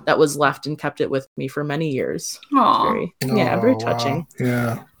that was left and kept it with me for many years. Very touching. Wow.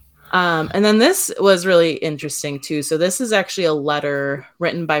 Yeah. And then this was really interesting too. So this is actually a letter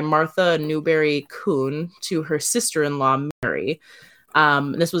written by Martha Newberry Kuhn to her sister-in-law, Mary.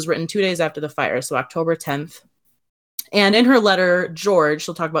 This was written 2 days after the fire, so October 10th. And in her letter, George,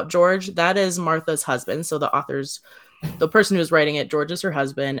 she'll talk about George, that is Martha's husband. So the person who's writing it, George is her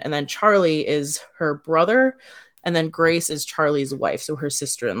husband. And then Charlie is her brother. And then Grace is Charlie's wife, so her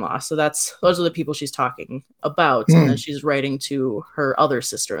sister-in-law. So those are the people she's talking about. And then she's writing to her other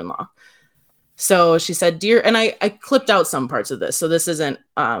sister-in-law. So she said, dear, and I clipped out some parts of this. So this isn't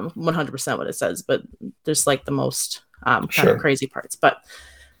 100% what it says, but there's like the most kind of crazy parts. But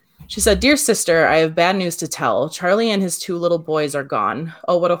she said, dear sister, I have bad news to tell. Charlie and his 2 little boys are gone.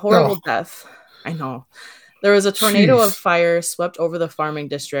 Oh, what a horrible death. I know. There was a tornado of fire swept over the farming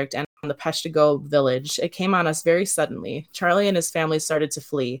district and the Peshtigo village. It came on us very suddenly. Charlie and his family started to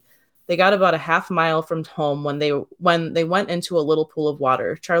flee. They got about a half mile from home when they went into a little pool of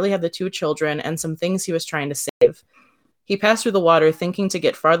water. Charlie had the 2 children and some things he was trying to save. He passed through the water, thinking to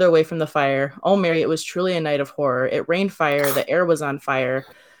get farther away from the fire. Oh, Mary, it was truly a night of horror. It rained fire. The air was on fire.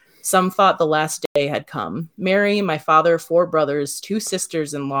 Some thought the last day had come. Mary, my father, 4 brothers, 2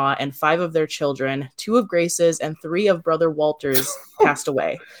 sisters-in-law, and 5 of their children, 2 of Grace's, and 3 of Brother Walter's passed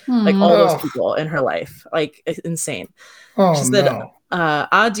away. Like all those people in her life. Like, insane. She said,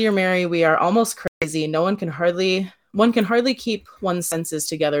 dear Mary, we are almost crazy. One can hardly keep one's senses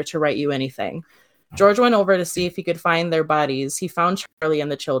together to write you anything. George went over to see if he could find their bodies. He found Charlie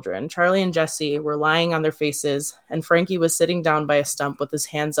and the children. Charlie and Jesse were lying on their faces, and Frankie was sitting down by a stump with his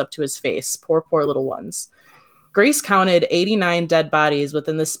hands up to his face. Poor little ones. Grace counted 89 dead bodies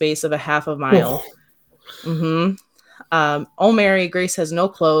within the space of a half a mile. Oh, Mary, Grace has no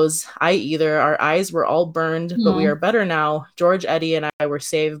clothes. I either. Our eyes were all burned, but we are better now. George, Eddie, and I were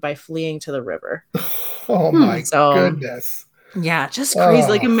saved by fleeing to the river. Oh, my goodness. Yeah, just crazy.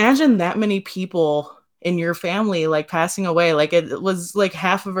 Like, imagine that many people in your family, like, passing away. Like, it was, like,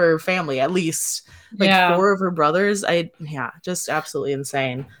 half of her family, at least. Like, 4 of her brothers. Just absolutely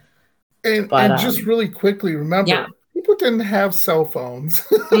insane. And just really quickly, remember, people didn't have cell phones,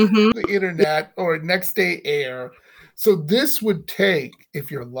 the internet, or next day air. So this would take, if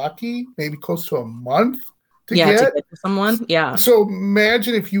you're lucky, maybe close to a month to get to someone. Yeah. So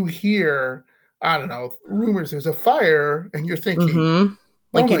imagine if you hear, I don't know, rumors there's a fire, and you're thinking,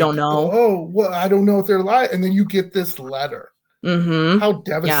 like, you don't know. Oh, well, I don't know if they're alive. And then you get this letter. How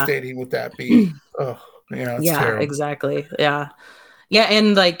devastating would that be? Oh, yeah, it's terrible. Exactly. Yeah. Yeah,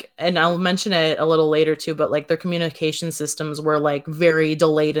 and I'll mention it a little later too, but like their communication systems were like very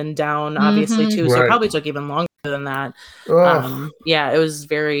delayed and down, obviously too. So it probably took even longer than that. It was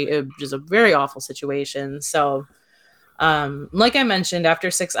a very awful situation. So, like I mentioned, after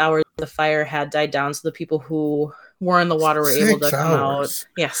 6 hours, the fire had died down, so the people who were in the water were able to come out.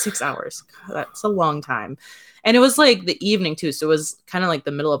 Yeah, 6 hours. God, that's a long time. And it was like the evening too, so it was kind of like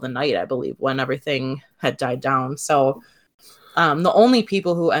the middle of the night, I believe, when everything had died down. So. The only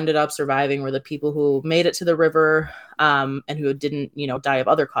people who ended up surviving were the people who made it to the river and who didn't, die of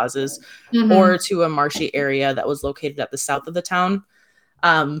other causes, or to a marshy area that was located at the south of the town.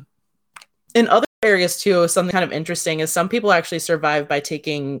 In other areas too, something kind of interesting is some people actually survived by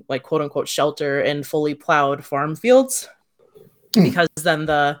taking like quote unquote shelter in fully plowed farm fields, because then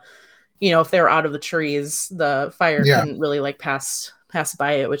if they were out of the trees, the fire couldn't really like pass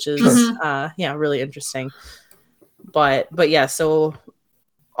by it, which is really interesting. But yeah, so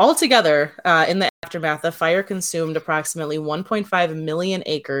altogether, in the aftermath, the fire consumed approximately 1.5 million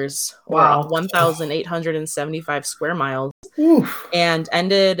acres, or 1,875 square miles, and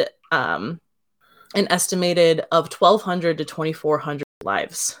ended an estimated of 1,200 to 2,400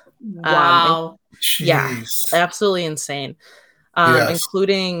 lives. Wow. Absolutely insane.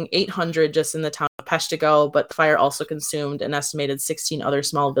 Including 800 just in the town of Peshtigo, but the fire also consumed an estimated 16 other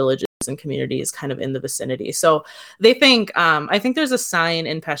small villages and communities kind of in the vicinity. So they think, I think there's a sign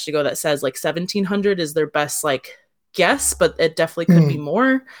in Peshtigo that says like 1,700 is their best like guess, but it definitely could be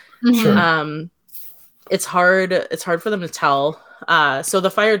more. Sure. It's hard for them to tell. So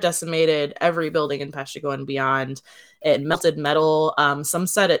the fire decimated every building in Peshtigo and beyond. It melted metal. Some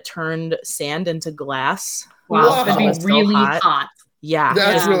said it turned sand into glass. Wow, that'd be really hot. Yeah,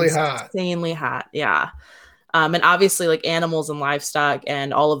 that's really hot. Insanely hot. Yeah. And obviously, like animals and livestock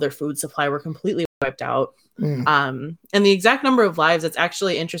and all of their food supply were completely wiped out. And the exact number of lives, it's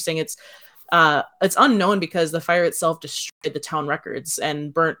actually interesting. It's unknown because the fire itself destroyed the town records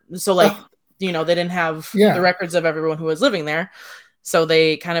and burnt. So, like, they didn't have the records of everyone who was living there. So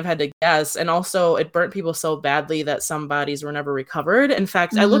they kind of had to guess. And also it burnt people so badly that some bodies were never recovered. In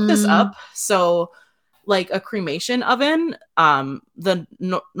fact, I looked this up. So like a cremation oven, the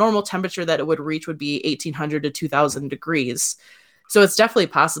normal temperature that it would reach would be 1800 to 2000 degrees. So it's definitely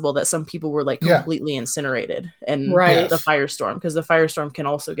possible that some people were like completely incinerated in the firestorm, because the firestorm can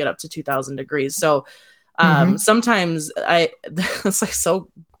also get up to 2000 degrees. So sometimes it's like so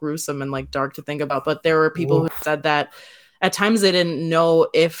gruesome and like dark to think about, but there were people who said that at times they didn't know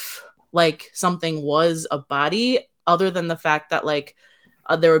if like something was a body, other than the fact that like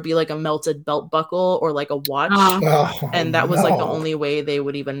there would be like a melted belt buckle or like a watch. And that was like the only way they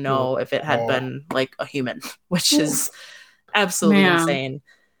would even know if it had been like a human, which is absolutely insane.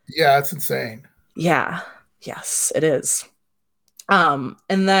 Yeah, it's insane. Yeah. Yes, it is. And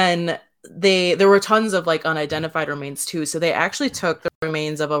then there were tons of like unidentified remains too. So they actually took the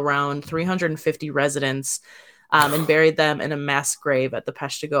remains of around 350 residents and buried them in a mass grave at the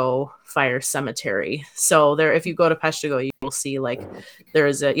Peshtigo Fire Cemetery. So there, if you go to Peshtigo, you will see like there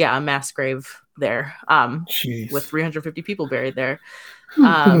is a mass grave there with 350 people buried there.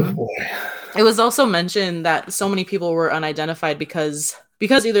 It was also mentioned that so many people were unidentified because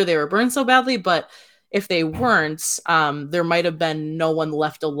either they were burned so badly, but if they weren't, there might have been no one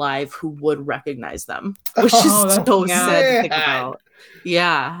left alive who would recognize them, which is so sad to think about.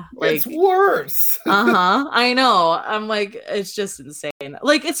 Yeah, like it's worse. I know. I'm like, it's just insane.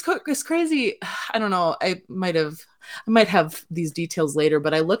 Like it's crazy. I don't know. I might have these details later,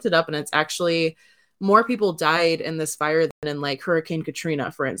 but I looked it up, and it's actually more people died in this fire than in like Hurricane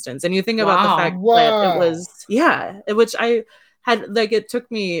Katrina, for instance. And you think about the fact that it was which I had like, it took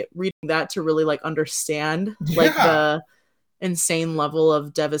me reading that to really like understand like the insane level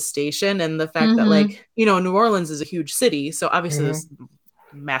of devastation, and the fact that like, you know, New Orleans is a huge city, so obviously this is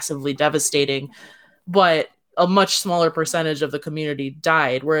massively devastating, but a much smaller percentage of the community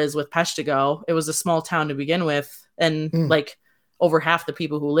died, whereas with Peshtigo it was a small town to begin with, and like over half the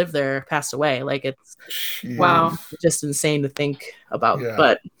people who live there passed away. Like it's just insane to think about.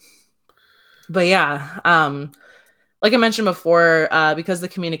 But yeah, like I mentioned before, because the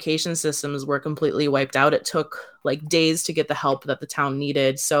communication systems were completely wiped out, it took like days to get the help that the town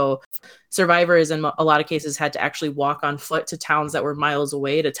needed. So survivors in a lot of cases had to actually walk on foot to towns that were miles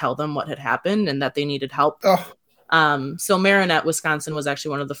away to tell them what had happened and that they needed help. So Marinette, Wisconsin was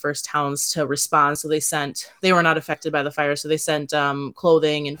actually one of the first towns to respond. So they were not affected by the fire. So they sent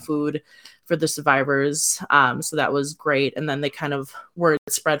clothing and food for the survivors. So that was great. And then they kind of word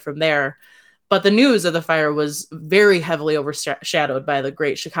spread from there. But the news of the fire was very heavily overshadowed by the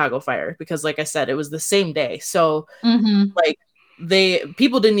Great Chicago Fire, because like I said, it was the same day. So like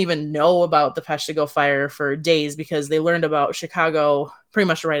people didn't even know about the Peshtigo Fire for days, because they learned about Chicago pretty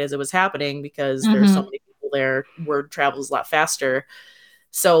much right as it was happening, because there's so many people there, word travels a lot faster.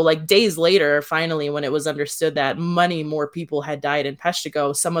 So like days later, finally, when it was understood that many more people had died in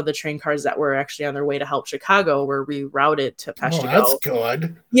Peshtigo, some of the train cars that were actually on their way to help Chicago were rerouted to Peshtigo. Oh, that's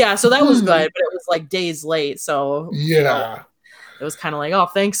good. Yeah, so that was good, but it was like days late. So you know, it was kind of like, oh,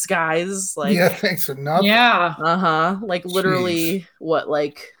 thanks, guys. Like, thanks for nothing. Yeah. Like literally,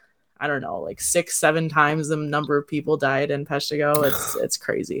 I don't know, like 6-7 times the number of people died in Peshtigo. It's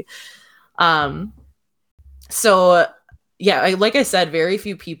crazy. So yeah, like I said, very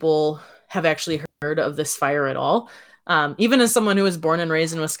few people have actually heard of this fire at all. Even as someone who was born and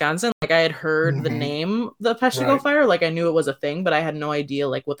raised in Wisconsin, like I had heard the name, the Peshtigo Fire, like I knew it was a thing, but I had no idea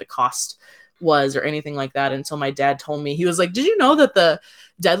like what the cost was or anything like that until my dad told me. He was like, "Did you know that the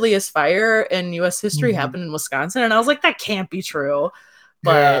deadliest fire in U.S. history happened in Wisconsin?" And I was like, "That can't be true."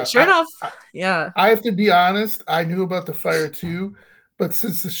 But sure enough, I have to be honest. I knew about the fire too, but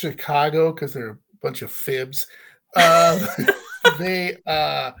since it's Chicago, because they're a bunch of fibs.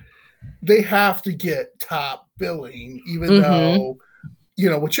 They have to get top billing, even though, you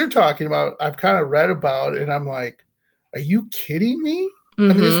know, what you're talking about, I've kind of read about, and I'm like, are you kidding me? I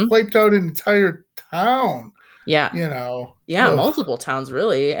mean, this wiped out an entire town. Yeah. You know? Yeah, multiple towns,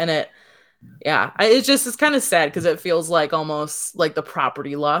 really. And it's kind of sad, because it feels like almost like the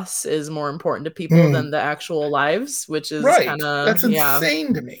property loss is more important to people than the actual lives, which is kind of... That's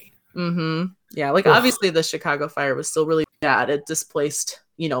insane to me. Yeah, like obviously the Chicago fire was still really bad. It displaced,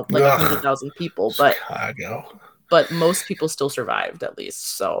 you know, like 100,000 people, but most people still survived, at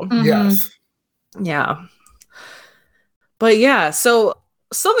least. So yes, yeah. But yeah, so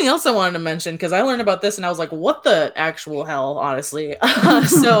something else I wanted to mention, because I learned about this and I was like, what the actual hell, honestly.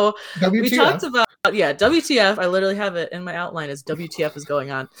 So we talked about, WTF. I literally have it in my outline as WTF is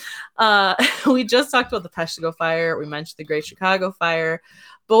going on. We just talked about the Peshtigo fire. We mentioned the Great Chicago Fire.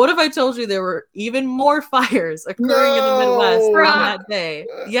 But what if I told you there were even more fires occurring in the Midwest on that day?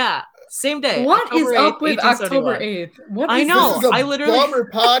 Yeah. Same day. What October is 8th, up with October 8th? I know. This is a I literally bummer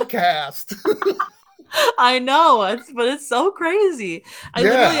podcast. I know, but it's so crazy.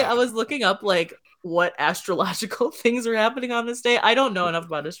 I was looking up like what astrological things are happening on this day. I don't know enough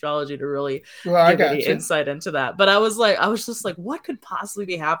about astrology to really give any insight into that. But I was just like, what could possibly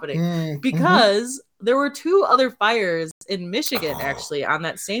be happening? Because there were 2 other fires in Michigan actually on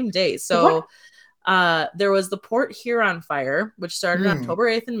that same day. So there was the Port Huron fire, which started on October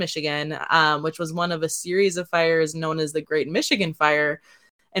 8th in Michigan, which was one of a series of fires known as the Great Michigan Fire,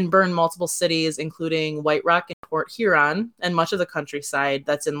 and burned multiple cities, including White Rock and Port Huron, and much of the countryside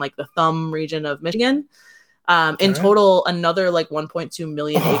that's in like the Thumb region of Michigan. In total, another like 1.2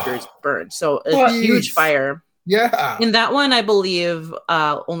 million acres burned. So a huge fire. Yeah. In that one, I believe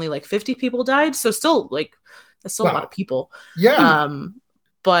only like 50 people died. So still that's still a lot of people. Yeah.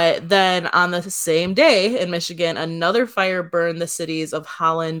 But then on the same day in Michigan, another fire burned the cities of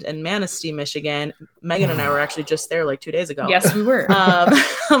Holland and Manistee, Michigan. Megan and I were actually just there like 2 days ago. Yes, we were.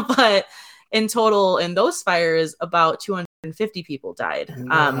 But in total, in those fires, about 250 people died.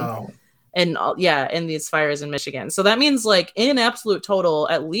 Wow. In these fires in Michigan. So that means like in absolute total,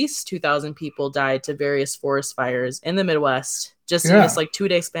 at least 2,000 people died to various forest fires in the Midwest, just in this like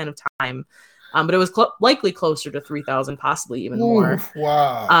 2-day span of time. But it was likely closer to 3,000, possibly even more.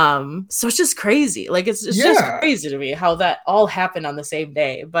 Wow. So it's just crazy. Like it's just crazy to me how that all happened on the same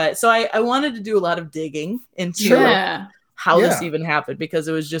day. But so I wanted to do a lot of digging into how this even happened, because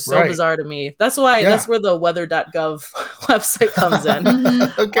it was just so bizarre to me. That's why that's where the weather.gov website comes in.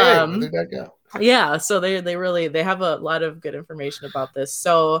 weather.gov. Yeah, so they have a lot of good information about this.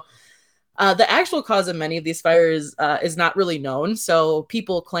 So the actual cause of many of these fires is not really known. So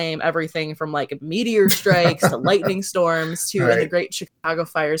people claim everything from like meteor strikes to lightning storms to, in the Great Chicago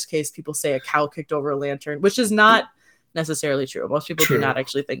Fire's case, people say a cow kicked over a lantern, which is not necessarily true. Most people do not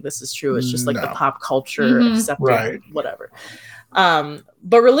actually think this is true. It's just like the pop culture accepted whatever. But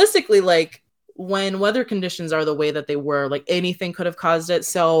realistically, like when weather conditions are the way that they were, like anything could have caused it.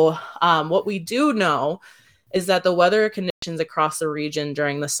 So what we do know is that the weather conditions across the region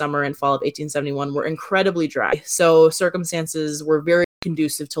during the summer and fall of 1871 were incredibly dry. So circumstances were very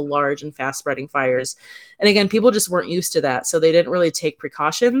conducive to large and fast spreading fires. And again, people just weren't used to that. So they didn't really take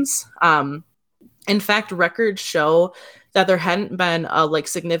precautions. In fact, records show that there hadn't been a like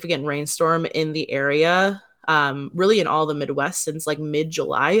significant rainstorm in the area, really in all the Midwest since like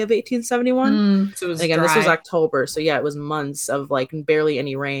mid-July of 1871. So it was again, dry. this was October. So yeah, it was months of like barely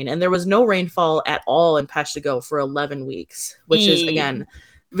any rain. And there was no rainfall at all in Peshtigo for 11 weeks, which is again,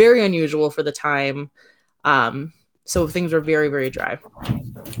 very unusual for the time. So things were very, very dry.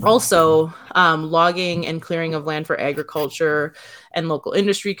 Also, logging and clearing of land for agriculture and local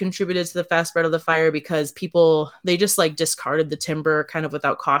industry contributed to the fast spread of the fire, because people, they just like discarded the timber kind of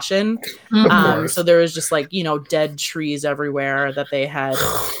without caution. So there was just like, dead trees everywhere that they had,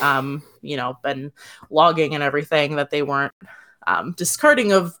 been logging and everything that they weren't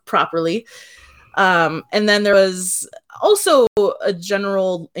discarding of properly. And then there was also a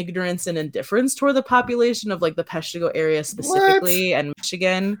general ignorance and indifference toward the population of like the Peshtigo area specifically and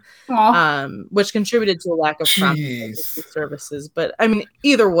Michigan, which contributed to a lack of prompt services. But I mean,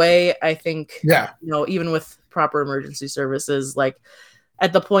 either way, I think, even with proper emergency services, like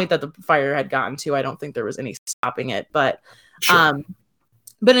at the point that the fire had gotten to, I don't think there was any stopping it. But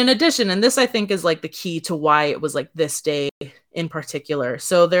but in addition, and this I think is like the key to why it was like this day in particular.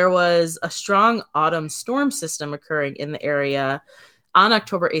 So there was a strong autumn storm system occurring in the area on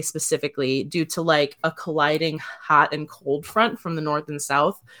October 8th specifically, due to like a colliding hot and cold front from the north and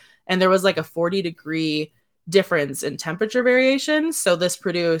south. And there was like a 40-degree difference in temperature variation. So this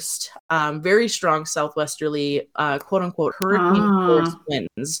produced very strong southwesterly, quote unquote, hurricane force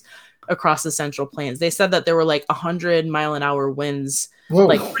winds across the Central Plains. They said that there were like 100-mile-an-hour winds,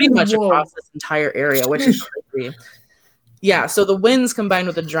 like pretty much across this entire area, which is crazy. Yeah, so the winds combined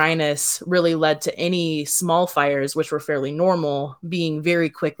with the dryness really led to any small fires, which were fairly normal, being very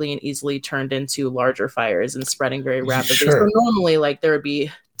quickly and easily turned into larger fires and spreading very rapidly. So normally, like there would be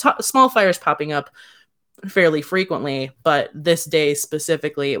small fires popping up fairly frequently, but this day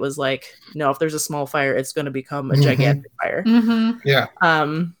specifically, it was like, no, if there's a small fire, it's going to become a gigantic fire.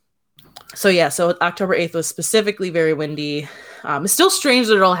 So October 8th was specifically very windy. It's still strange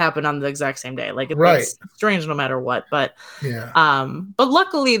that it all happened on the exact same day. Like it's strange no matter what. But but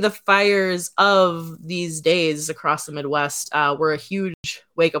luckily the fires of these days across the Midwest were a huge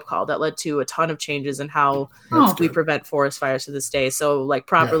wake-up call that led to a ton of changes in how we prevent forest fires to this day. So like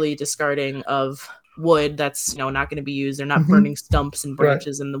properly discarding of wood that's not going to be used. They're not burning stumps and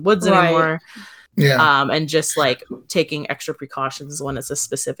branches in the woods anymore. And just like taking extra precautions when it's a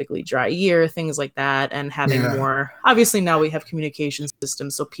specifically dry year, things like that, and having more. Obviously, now we have communication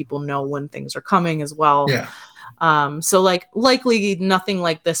systems, so people know when things are coming as well. So like likely nothing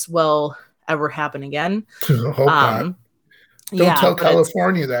like this will ever happen again. Hope not. Don't tell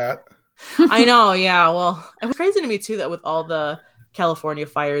California that. I know. Yeah. Well, it was crazy to me too that with all the California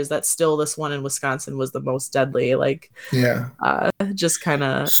fires, that still this one in Wisconsin was the most deadly. Like, just kind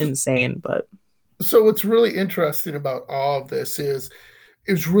of insane, but. So what's really interesting about all of this is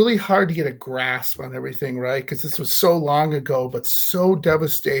it was really hard to get a grasp on everything, right? Because this was so long ago, but so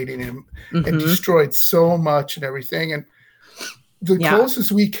devastating and destroyed so much and everything. And the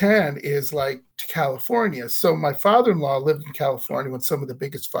closest we can is like to California. So my father-in-law lived in California when some of the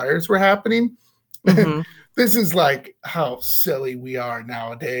biggest fires were happening. And this is like how silly we are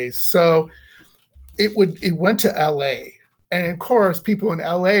nowadays. So it went to LA. And of course, people in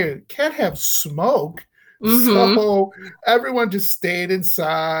LA can't have smoke. So everyone just stayed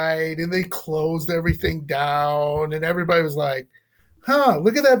inside and they closed everything down. And everybody was like,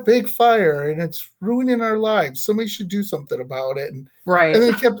 look at that big fire. And it's ruining our lives. Somebody should do something about it. And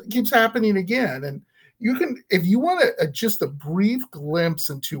then it keeps happening again. And you can, if you want just a brief glimpse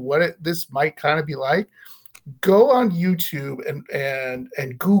into what this might kind of be like, go on YouTube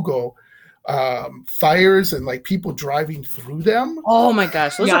and Google fires and like people driving through them. Oh my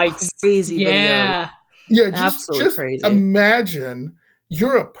gosh, those are crazy videos. Just crazy. Imagine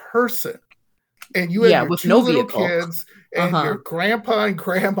you're a person and you have your two little kids and your grandpa and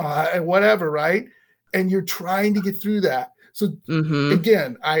grandma and whatever, right? And you're trying to get through that. So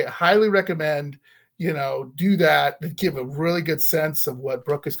again, I highly recommend do that and give a really good sense of what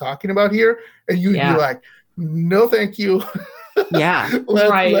Brooke is talking about here, and you'd be like, no thank you.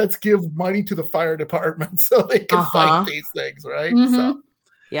 Let's give money to the fire department so they can fight these things, right? So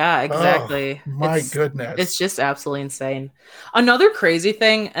exactly. My goodness, it's just absolutely insane. Another crazy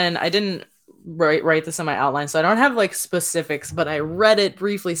thing, and I didn't write this in my outline, so I don't have like specifics, but I read it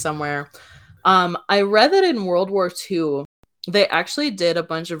briefly somewhere. I read that in World War II they actually did a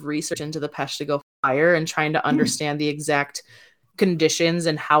bunch of research into the Peshtigo fire and trying to understand the exact conditions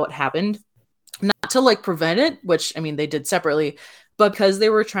and how it happened. Not to like prevent it, which I mean they did separately, but because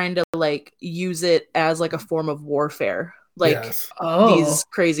they were trying to like use it as like a form of warfare, like these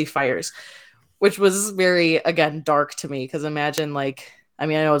crazy fires, which was very, again, dark to me. Because imagine like, I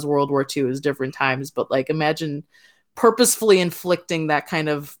mean, I know it was World War II, it was different times, but like imagine purposefully inflicting that kind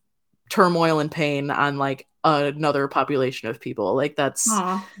of turmoil and pain on like another population of people. Like that'd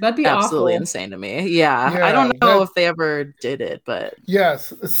be absolutely awful. Insane to me. I don't know if they ever did it, but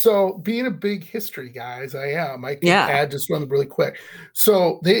yes. So being a big history guy as I can add just one really quick.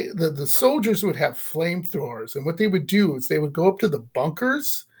 So the soldiers would have flamethrowers, and what they would do is they would go up to the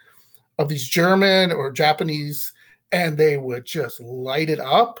bunkers of these German or Japanese and they would just light it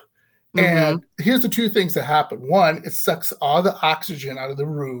up. And here's the two things that happen. One, it sucks all the oxygen out of the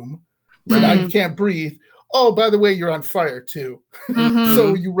room. So now you can't breathe. Oh, by the way, you're on fire too.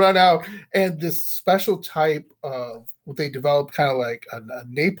 So you run out, and this special type of what they developed, kind of like a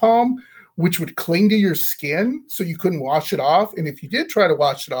napalm, which would cling to your skin, so you couldn't wash it off. And if you did try to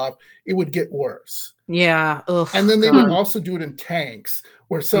wash it off, it would get worse. Yeah. Ugh, and then they would also do it in tanks,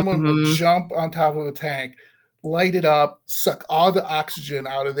 where someone would jump on top of a tank, light it up, suck all the oxygen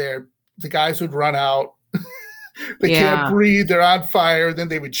out of there. The guys would run out. They can't breathe. They're on fire. Then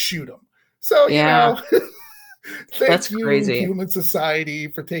they would shoot them. So, you know, that's crazy. Human society,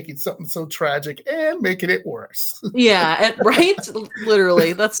 for taking something so tragic and making it worse. Right?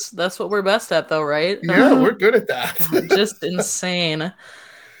 Literally. That's what we're best at, though, right? Yeah, we're good at that. God, just insane.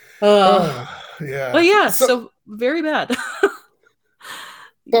 But yeah, so very bad.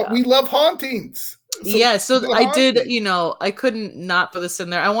 But we love hauntings. So I did, I couldn't not put this in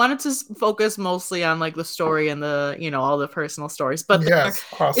there. I wanted to focus mostly on like the story and the, all the personal stories, but there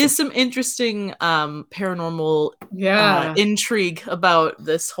is some interesting paranormal intrigue about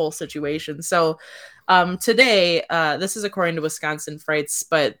this whole situation. So today, this is according to Wisconsin Frights,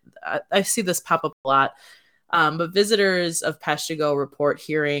 but I see this pop up a lot. But visitors of Peshtigo report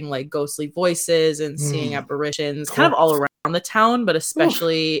hearing like ghostly voices and seeing apparitions kind of all around the town, but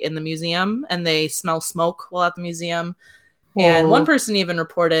especially in the museum, and they smell smoke while at the museum. And one person even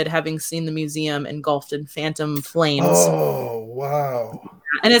reported having seen the museum engulfed in phantom flames. Oh, wow.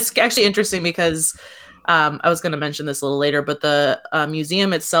 And it's actually interesting because I was going to mention this a little later, but the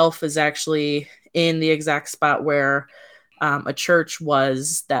museum itself is actually in the exact spot where a church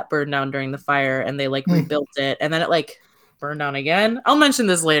was that burned down during the fire, and they rebuilt it, and then it burned down again. I'll mention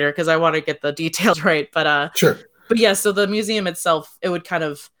this later because I want to get the details right. But sure. But yeah, so the museum itself, it would kind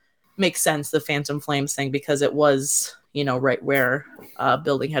of make sense, the phantom flames thing, because it was, right where a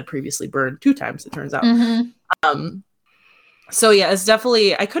building had previously burned 2 times, it turns out. Mm-hmm. So yeah, it's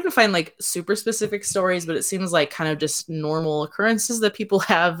definitely, I couldn't find super specific stories, but it seems like kind of just normal occurrences that people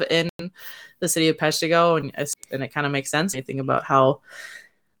have in the city of Peshtigo, and it kind of makes sense. I think about how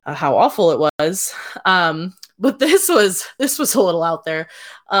awful it was. But this was a little out there.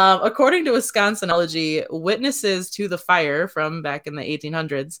 According to Wisconsinology, witnesses to the fire from back in the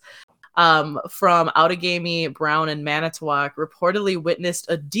 1800s, from Outagamie, Brown, and Manitowoc, reportedly witnessed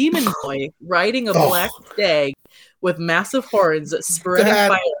a demon boy riding a black stag with massive horns spreading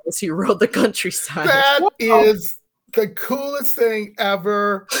fire as he rode the countryside. That is the coolest thing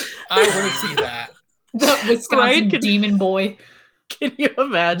ever. I want to see that. The Wisconsin demon boy. Can you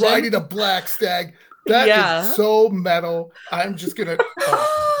imagine? Riding a black stag. That is so metal. I'm just going to...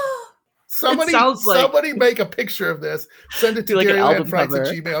 Somebody make a picture of this. Send it to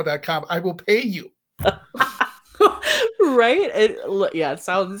dairylandfrights@gmail.com. I will pay you. Right? It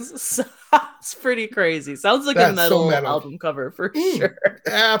sounds pretty crazy. Sounds like a metal album cover for sure.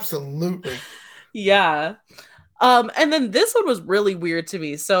 Absolutely. Yeah. And then this one was really weird to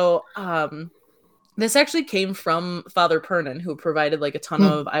me. So this actually came from Father Pernin, who provided a ton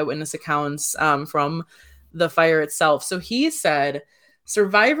of eyewitness accounts from the fire itself. So he said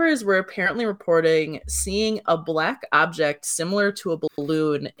survivors were apparently reporting seeing a black object similar to a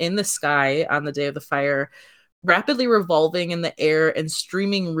balloon in the sky on the day of the fire, rapidly revolving in the air and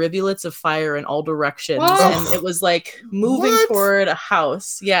streaming rivulets of fire in all directions. What? And it was moving toward a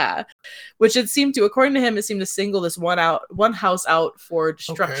house. Yeah. Which according to him, it seemed to single this one house out for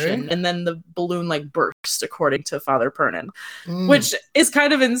destruction. Okay. And then the balloon burst, according to Father Pernin, which is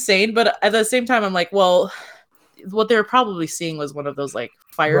kind of insane. But at the same time, I'm well, what they were probably seeing was one of those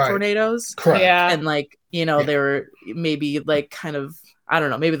fire tornadoes. Correct. Yeah. And they were maybe kind of, I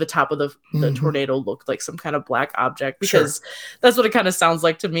don't know, maybe the top of the tornado looked like some kind of black object, because that's what it kind of sounds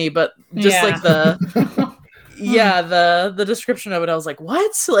like to me. But just the description of it, I was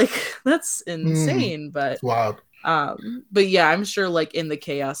what? That's insane. But it's wild. But yeah, I'm sure in the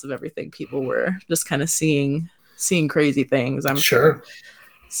chaos of everything, people were just kind of seeing crazy things. I'm sure.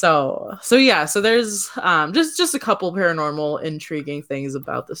 So there's just a couple paranormal intriguing things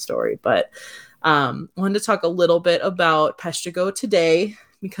about the story, but wanted to talk a little bit about Peshtigo today,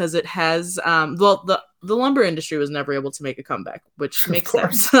 because it has the lumber industry was never able to make a comeback, which makes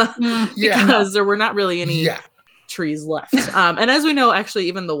sense. Because there were not really any trees left. And as we know, actually,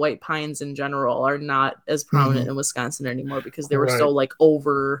 even the white pines in general are not as prominent in Wisconsin anymore, because they were so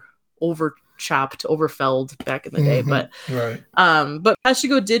over chopped, overfelled back in the day. But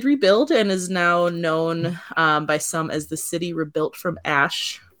Peshtigo did rebuild and is now known by some as the city rebuilt from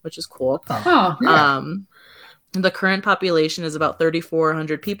ash, which is cool. The current population is about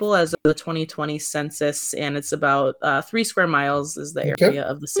 3,400 people as of the 2020 census, and it's about 3 square miles is the area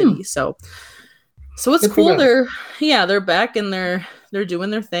of the city. So it's cool. They're back and they're doing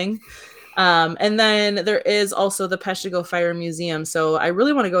their thing. And then there is also the Peshtigo Fire Museum. So I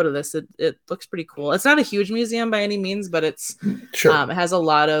really want to go to this. It looks pretty cool. It's not a huge museum by any means, but it's it has a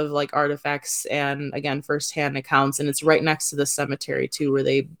lot of artifacts and, again, firsthand accounts. And it's right next to the cemetery too, where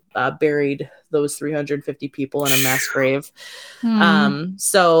they buried those 350 people in a mass grave.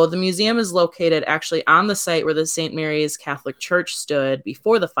 So the museum is located actually on the site where the St. Mary's Catholic Church stood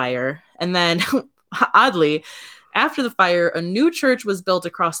before the fire. And then oddly, after the fire, a new church was built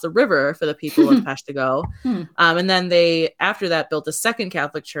across the river for the people of Peshtigo. And then they, after that, built a second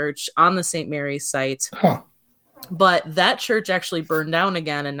Catholic church on the St. Mary's site. But that church actually burned down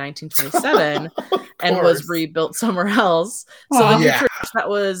again in 1927 and was rebuilt somewhere else. So the new church that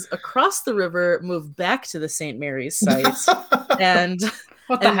was across the river moved back to the St. Mary's site. and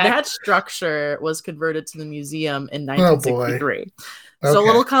that structure was converted to the museum in 1963. So a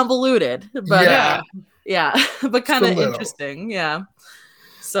little convoluted, but but kind of interesting. Yeah.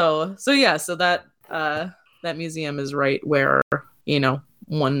 So that museum is right where,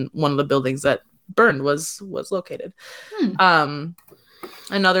 one of the buildings that burned was located.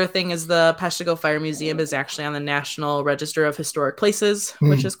 Another thing is the Peshtigo Fire Museum is actually on the National Register of Historic Places,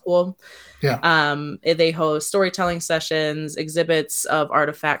 which is cool. Yeah. They host storytelling sessions, exhibits of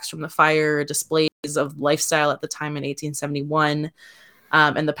artifacts from the fire, displays of lifestyle at the time in 1871.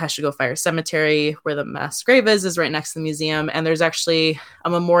 And the Peshtigo Fire Cemetery, where the mass grave is right next to the museum. And there's actually a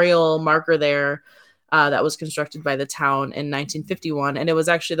memorial marker there that was constructed by the town in 1951. And it was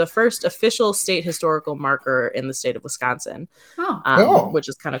actually the first official state historical marker in the state of Wisconsin, which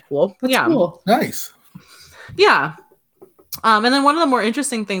is kind of cool. That's cool. Nice. Yeah. And then one of the more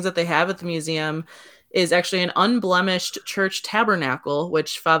interesting things that they have at the museum is actually an unblemished church tabernacle,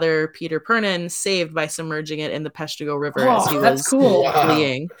 which Father Peter Pernin saved by submerging it in the Peshtigo River as he was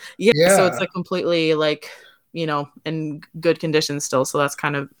fleeing. Yeah, so it's like completely in good condition still. So that's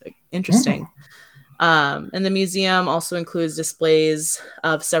kind of interesting. And the museum also includes displays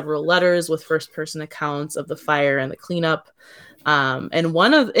of several letters with first-person accounts of the fire and the cleanup. And in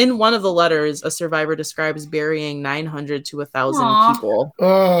one of the letters, a survivor describes burying 900 to 1,000 people.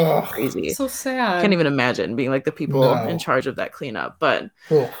 Oh, crazy! So sad. Can't even imagine being like the people in charge of that cleanup. But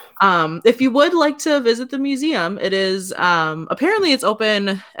if you would like to visit the museum, it is apparently it's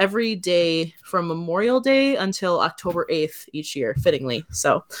open every day from Memorial Day until October 8th each year, fittingly.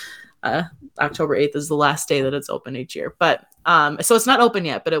 So October 8th is the last day that it's open each year. But so it's not open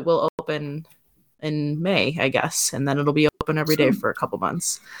yet, but it will open in May, I guess, and then it'll be open every day for a couple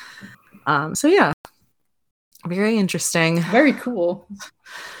months. So yeah, very interesting, very cool,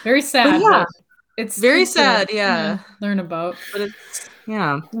 very sad. Yeah, it's very sad. Yeah, learn about, but it's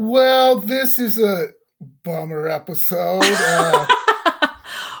Well, this is a bummer episode,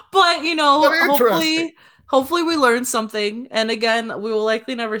 but hopefully we learned something. And again, we will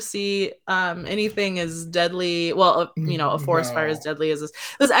likely never see anything as deadly. Well, a forest fire as deadly as this.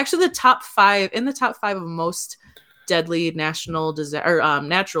 It was actually the top 5 of most deadly natural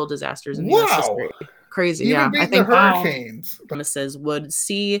disasters in U.S. history. Crazy. Even I think hurricanes. Witnesses would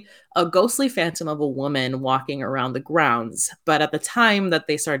see a ghostly phantom of a woman walking around the grounds. But at the time that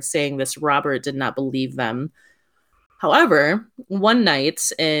they started saying this, Robert did not believe them. However, one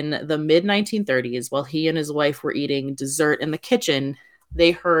night in the mid-1930s, while he and his wife were eating dessert in the kitchen,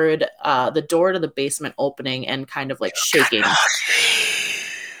 they heard the door to the basement opening and kind of like shaking.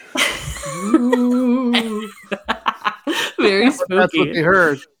 Very spooky. That's what they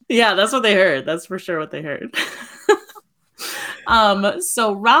heard. Yeah, that's what they heard. That's for sure what they heard.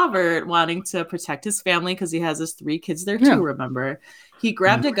 So Robert, wanting to protect his family because he has his 3 kids there too, remember? He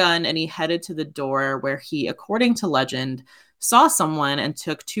grabbed a gun and he headed to the door where he, according to legend, saw someone and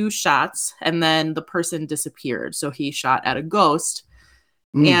took 2 shots, and then the person disappeared. So he shot at a ghost.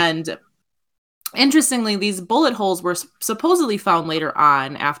 And interestingly, these bullet holes were supposedly found later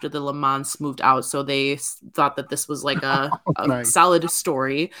on after the Lamants moved out. So they thought that this was like a solid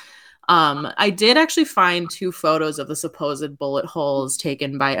story. I did actually find 2 photos of the supposed bullet holes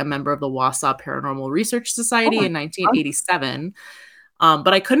taken by a member of the Wausau Paranormal Research Society in 1987.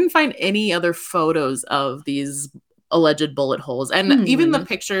 But I couldn't find any other photos of these alleged bullet holes. And even the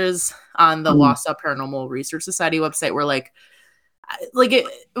pictures on the Wausau Paranormal Research Society website were like it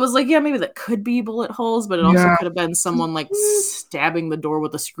was like, yeah, maybe that could be bullet holes, but it also could have been someone like stabbing the door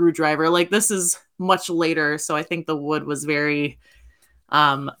with a screwdriver. Like, this is much later. So I think the wood was very,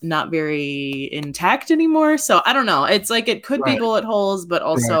 not very intact anymore. So I don't know. It's like, it could be bullet holes, but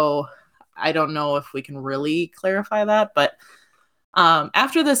also I don't know if we can really clarify that. But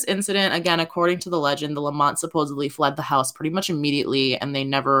after this incident, again, according to the legend, the Lamont supposedly fled the house pretty much immediately and they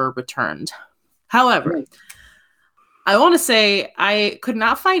never returned. However, I want to say I could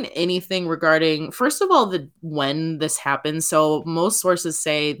not find anything regarding, first of all, when this happened. So most sources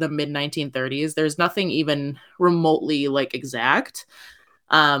say the mid-1930s. There's nothing even remotely like exact.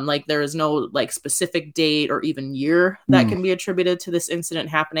 Like there is no like specific date or even year that can be attributed to this incident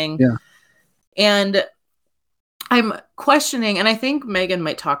happening. Yeah. And I'm questioning, and I think Megan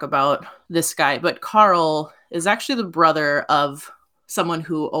might talk about this guy, but Carl is actually the brother of someone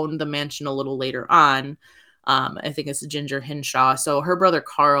who owned the mansion a little later on. I think it's Ginger Hinshaw. So her brother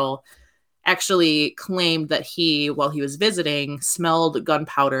Carl actually claimed that he, while he was visiting, smelled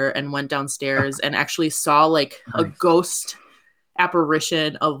gunpowder and went downstairs and actually saw like a ghost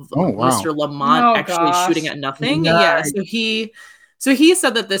apparition of Mr. Lamont shooting at nothing. Nice. Yeah. So he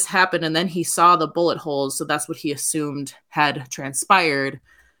said that this happened and then he saw the bullet holes. So that's what he assumed had transpired.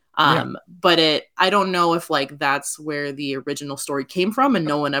 But I don't know if like that's where the original story came from, and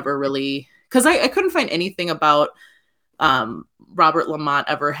no one ever really, because I couldn't find anything about Robert Lamont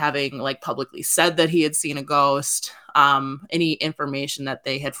ever having like publicly said that he had seen a ghost, any information that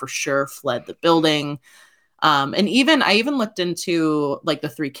they had for sure fled the building. And I even looked into like the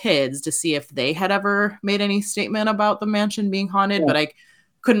three kids to see if they had ever made any statement about the mansion being haunted, but I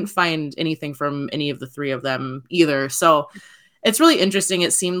couldn't find anything from any of the three of them either. So it's really interesting.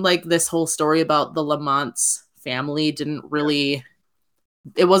 It seemed like this whole story about the Lamont's family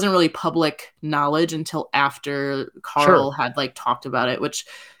it wasn't really public knowledge until after Carl had like talked about it, which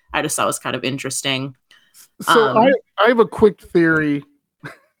I just thought was kind of interesting. So I have a quick theory.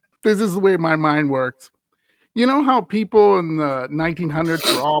 This is the way my mind works. You know how people in the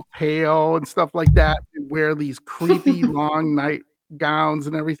 1900s were all pale and stuff like that, and wear these creepy long night gowns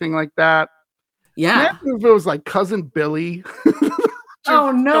and everything like that? Yeah. Imagine if it was like Cousin Billy.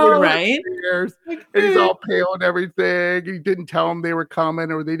 Oh no! Right? And he's all pale and everything. He didn't tell them they were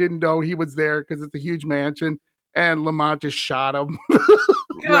coming, or they didn't know he was there because it's a huge mansion. And Lamont just shot him.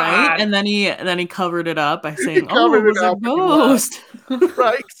 Right? And then he covered it up by saying, "Oh, it was a ghost."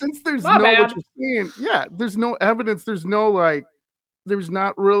 Right? Since there's what you're seeing. Yeah, there's no evidence. There's no there's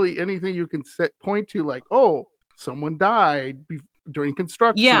not really anything you can point to, like, oh, someone died during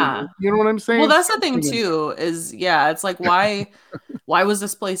construction. Yeah. You know what I'm saying? Well, that's the thing too, is it's like, why was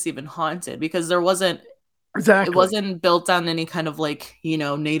this place even haunted? Because there wasn't it wasn't built on any kind of like,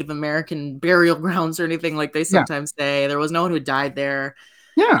 Native American burial grounds or anything like they sometimes say. There was no one who died there.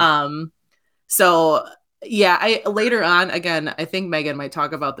 Yeah. So I later on, again, I think Megan might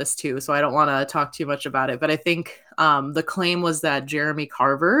talk about this too, so I don't want to talk too much about it, but I think the claim was that Jeremy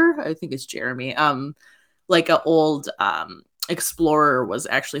Carver, I think it's Jeremy, like an old explorer, was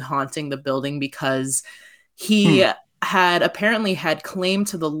actually haunting the building because he apparently had claim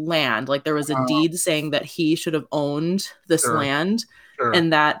to the land. Like there was a deed saying that he should have owned this land,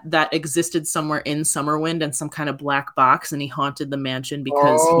 and that existed somewhere in Summerwind in some kind of black box, and he haunted the mansion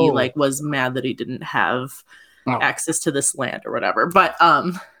because he was mad that he didn't have access to this land or whatever. But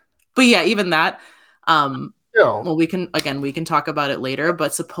yeah, even that, well, we can talk about it later,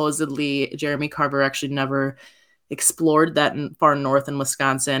 but supposedly Jeremy Carver actually never explored that far north in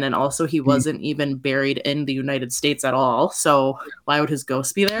Wisconsin, and also he wasn't even buried in the United States at all. So why would his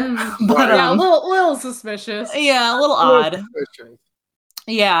ghost be there? But a little suspicious. Yeah, a little odd.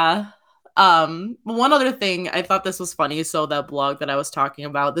 Yeah. One other thing, I thought this was funny. So that blog that I was talking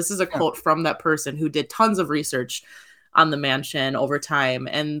about, this is a quote from that person who did tons of research on the mansion over time,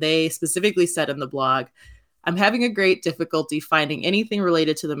 and they specifically said in the blog, "I'm having a great difficulty finding anything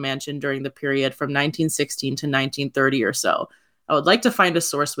related to the mansion during the period from 1916 to 1930 or so. I would like to find a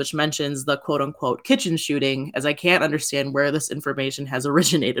source which mentions the quote-unquote kitchen shooting, as I can't understand where this information has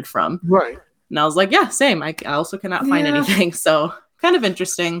originated from." Right. And I was like, yeah, same. I also cannot find anything. So kind of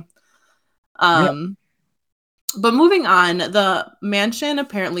interesting. But moving on, the mansion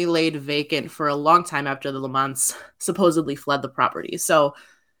apparently laid vacant for a long time after the Lamonts supposedly fled the property. So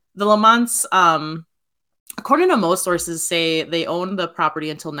the Lamonts, according to most sources, say they owned the property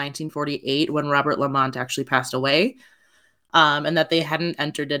until 1948 when Robert Lamont actually passed away, and that they hadn't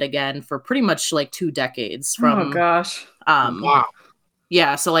entered it again for pretty much like 2 decades. Oh gosh. Wow.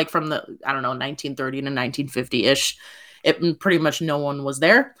 Yeah, so like from the 1930 to 1950-ish, it pretty much no one was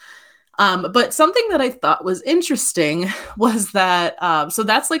there. But something that I thought was interesting was that, so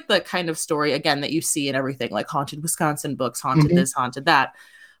that's like the kind of story, again, that you see in everything, like Haunted Wisconsin books, haunted this, haunted that.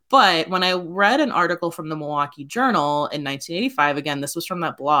 But when I read an article from the Milwaukee Journal in 1985, again, this was from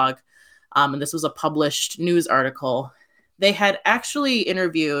that blog, and this was a published news article, they had actually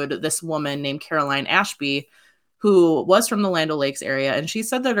interviewed this woman named Caroline Ashby, who was from the Land O'Lakes area, and she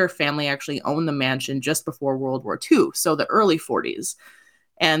said that her family actually owned the mansion just before World War II, so the early 40s,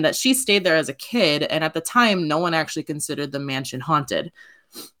 and that she stayed there as a kid, and at the time, no one actually considered the mansion haunted.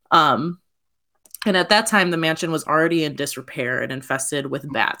 And at that time, the mansion was already in disrepair and infested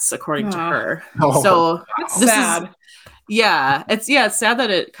with bats, according to her. So that's sad. It's sad that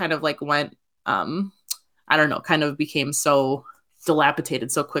it kind of like went, kind of became so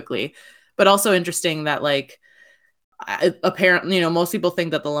dilapidated so quickly. But also interesting that like, apparently, most people think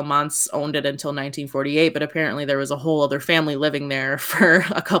that the Lamonts owned it until 1948, but apparently there was a whole other family living there for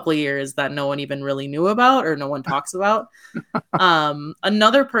a couple of years that no one even really knew about or no one talks about.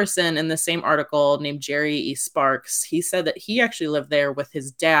 Another person in the same article named Jerry E. Sparks, he said that he actually lived there with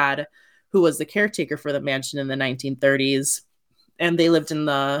his dad, who was the caretaker for the mansion in the 1930s. And they lived in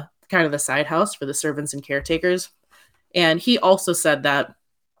the kind of the side house for the servants and caretakers. And he also said that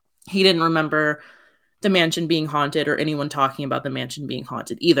he didn't remember the mansion being haunted or anyone talking about the mansion being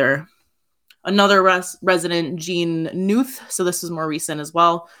haunted either. Another resident, Gene Newth, so this is more recent as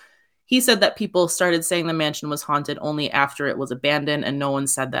well, he said that people started saying the mansion was haunted only after it was abandoned, and no one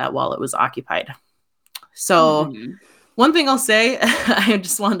said that while it was occupied. So one thing I'll say, I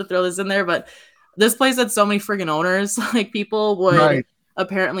just wanted to throw this in there, but This place had so many friggin' owners. Like, people would Right.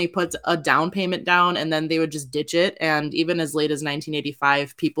 apparently put a down payment down and then they would just ditch it. And even as late as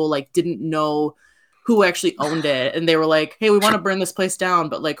 1985, people like didn't know who actually owned it. And they were like, hey, we want to burn this place down,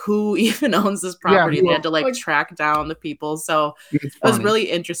 but like, who even owns this property? who They had to owns- like track down the people. So It's it was funny.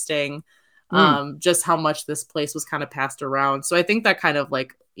 really interesting, just how much this place was kind of passed around. So I think that kind of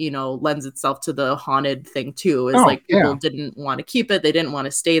like, you know, lends itself to the haunted thing too, is like people didn't want to keep it. They didn't want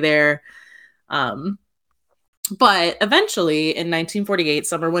to stay there. But eventually in 1948,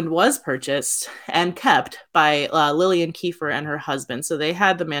 Summerwind was purchased and kept by Lillian Kiefer and her husband. So they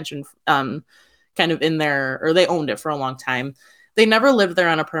had the mansion kind of in there, or they owned it for a long time. They never lived there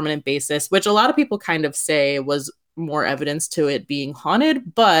on a permanent basis, which a lot of people kind of say was more evidence to it being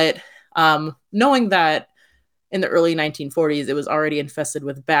haunted. But knowing that in the early 1940s, it was already infested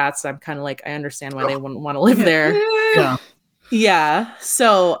with bats, I'm kind of like, I understand why they wouldn't want to live there. Yeah. Yeah.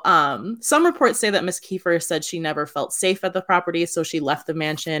 So some reports say that Miss Kiefer said she never felt safe at the property, so she left the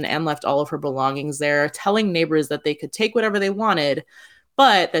mansion and left all of her belongings there, telling neighbors that they could take whatever they wanted,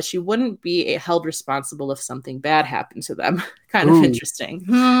 but that she wouldn't be held responsible if something bad happened to them. Kind of interesting.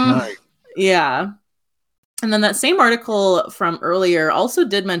 Right. Yeah. And then that same article from earlier also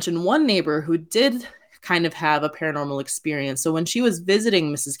did mention one neighbor who did kind of have a paranormal experience. So when she was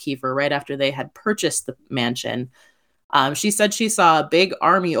visiting Mrs. Kiefer right after they had purchased the mansion, she said she saw a big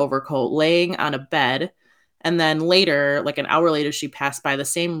army overcoat laying on a bed. And then later, like an hour later, she passed by the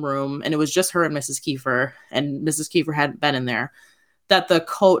same room and it was just her and Mrs. Kiefer, and Mrs. Kiefer hadn't been in there, that the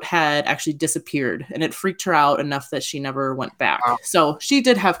coat had actually disappeared, and it freaked her out enough that she never went back. Wow. So she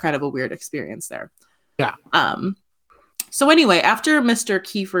did have kind of a weird experience there. Yeah. So anyway, after Mr.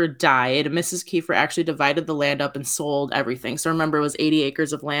 Kiefer died, Mrs. Kiefer actually divided the land up and sold everything. So remember, it was 80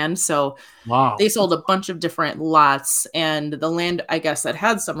 acres of land. So they sold a bunch of different lots, and the land, I guess, that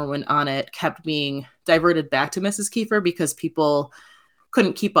had Summerwind on it kept being diverted back to Mrs. Kiefer because people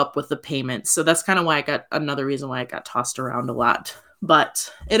couldn't keep up with the payments. So that's kind of why another reason why it got tossed around a lot.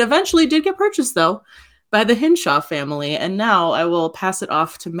 But it eventually did get purchased, though, by the Hinshaw family. And now I will pass it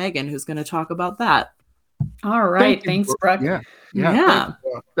off to Megan, who's going to talk about that. All right. Thanks, Brooke. Yeah.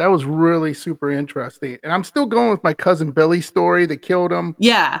 That was really super interesting. And I'm still going with my cousin Billy's story. They killed him.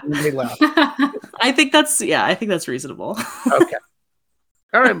 Yeah. And they left. I think that's reasonable. Okay.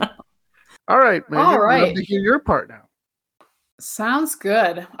 All right. Megan. All right. I'd love to hear your part now. Sounds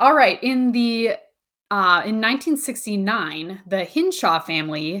good. All right. In 1969, the Hinshaw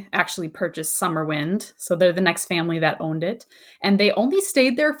family actually purchased Summerwind. So they're the next family that owned it. And they only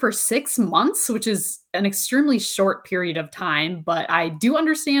stayed there for 6 months, which is an extremely short period of time. But I do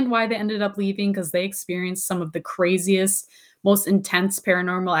understand why they ended up leaving, because they experienced some of the craziest, most intense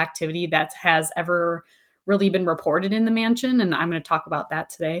paranormal activity that has ever really been reported in the mansion. And I'm going to talk about that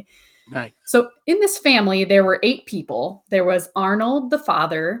today. Nice. So in this family, there were 8 people. There was Arnold, the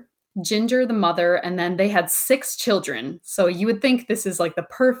father, Ginger, the mother, and then they had 6 children. So you would think this is like the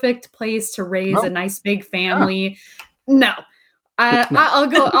perfect place to raise a nice big family. No, I'll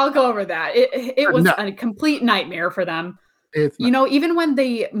go over that. It was a complete nightmare for them. Even when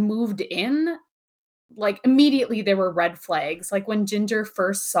they moved in, like immediately there were red flags. Like when Ginger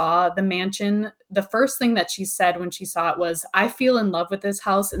first saw the mansion, the first thing that she said when she saw it was, "I feel in love with this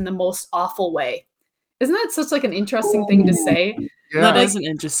house in the most awful way." Isn't that such like an interesting thing to say? Yeah. That is an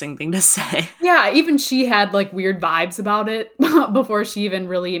interesting thing to say. Yeah, even she had like weird vibes about it before she even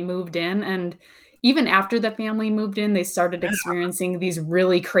really moved in. And even after the family moved in, they started experiencing these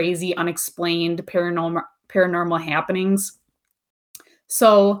really crazy, unexplained paranormal happenings.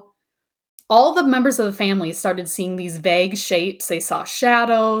 So all the members of the family started seeing these vague shapes. They saw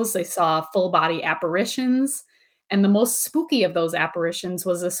shadows, they saw full body apparitions. And the most spooky of those apparitions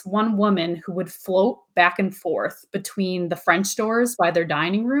was this one woman who would float back and forth between the French doors by their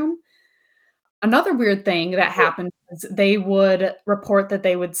dining room. Another weird thing that happened was they would report that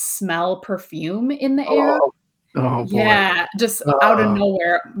they would smell perfume in the air. Oh, boy. Yeah, just out of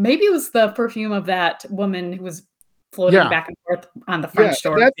nowhere. Maybe it was the perfume of that woman who was floating back and forth on the French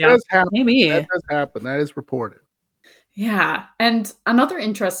door. That does happen. Maybe. That does happen. That is reported. Yeah. And another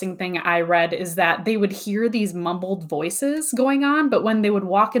interesting thing I read is that they would hear these mumbled voices going on, but when they would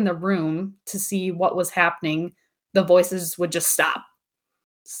walk in the room to see what was happening, the voices would just stop.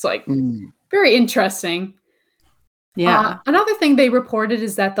 It's like very interesting. Yeah. Another thing they reported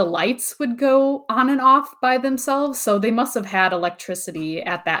is that the lights would go on and off by themselves. So they must have had electricity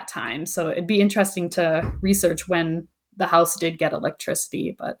at that time. So it'd be interesting to research when the house did get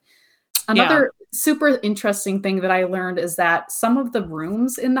electricity. But another super interesting thing that I learned is that some of the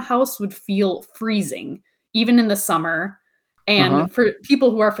rooms in the house would feel freezing, even in the summer. And for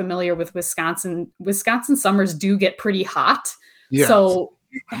people who are familiar with Wisconsin summers do get pretty hot. Yes. So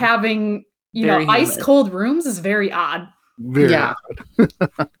having, ice cold rooms is very odd. Very odd.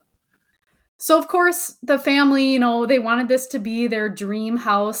 So, of course, the family, they wanted this to be their dream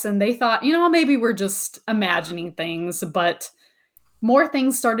house, and they thought, maybe we're just imagining things, but more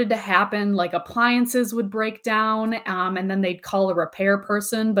things started to happen, like appliances would break down, and then they'd call a repair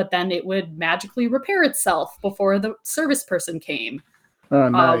person, but then it would magically repair itself before the service person came. Oh,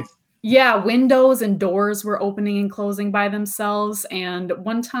 nice. Windows and doors were opening and closing by themselves. And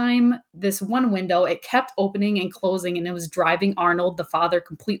one time, this one window, it kept opening and closing, and it was driving Arnold, the father,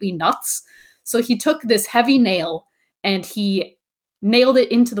 completely nuts. So he took this heavy nail and he nailed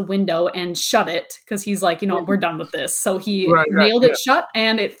it into the window and shut it because he's like, we're done with this. So he nailed it shut,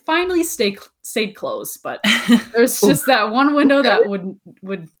 and it finally stayed closed. But there's just that one window that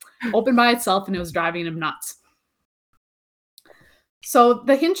would open by itself, and it was driving him nuts. So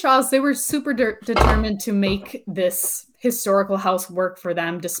the Hinshaws, they were super determined to make this historical house work for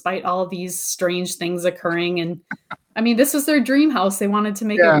them, despite all these strange things occurring. And I mean, this was their dream house. They wanted to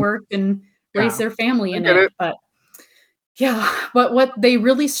make it work and raise their family in it. But what they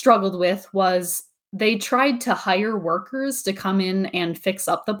really struggled with was they tried to hire workers to come in and fix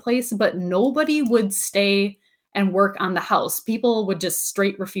up the place, but nobody would stay and work on the house. People would just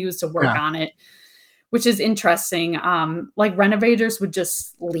straight refuse to work on it, which is interesting. Like renovators would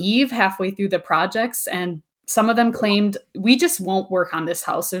just leave halfway through the projects, and some of them claimed, we just won't work on this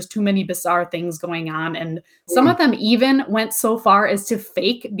house. There's too many bizarre things going on. And some of them even went so far as to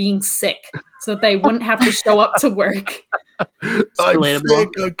fake being sick so that they wouldn't have to show up to work. I'm sick,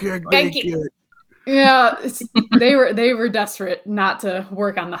 I can't make it. Yeah, they were desperate not to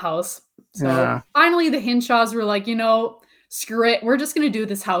work on the house. So finally the Hinshaws were like, screw it. We're just going to do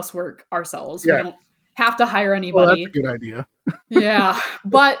this housework ourselves. We don't have to hire anybody. Well, that's a good idea.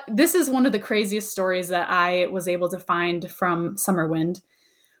 But this is one of the craziest stories that I was able to find from Summerwind.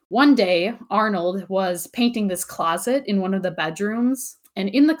 One day, Arnold was painting this closet in one of the bedrooms, and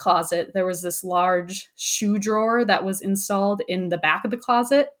in the closet, there was this large shoe drawer that was installed in the back of the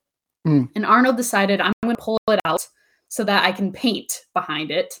closet. And Arnold decided, I'm going to pull it out so that I can paint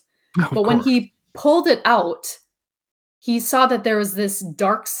behind it. But when he pulled it out, he saw that there was this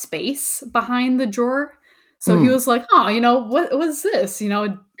dark space behind the drawer. So he was like, what was this?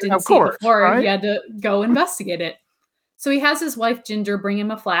 Didn't see it before. Right? He had to go investigate it. So he has his wife, Ginger, bring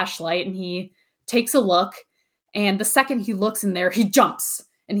him a flashlight, and he takes a look. And the second he looks in there, he jumps.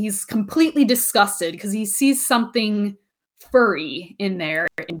 And he's completely disgusted because he sees something furry in there.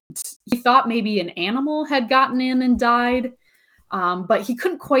 And he thought maybe an animal had gotten in and died. But he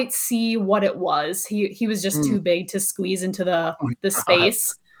couldn't quite see what it was. He was just too big to squeeze into the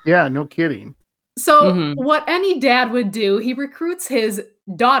space. Yeah, no kidding. So what any dad would do, he recruits his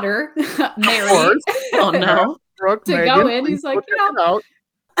daughter, Mary, to go in. He's like,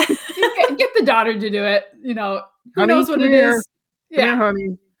 get the daughter to do it. Who knows what it is? Yeah,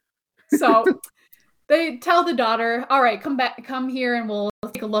 honey. So they tell the daughter, all right, come here and we'll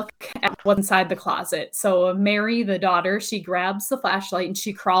take a look at what's inside the closet. So Mary, the daughter, she grabs the flashlight and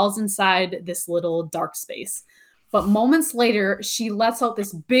she crawls inside this little dark space. But moments later, she lets out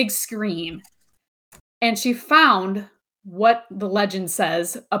this big scream. And she found what the legend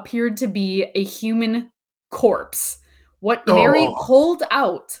says appeared to be a human corpse. What Mary pulled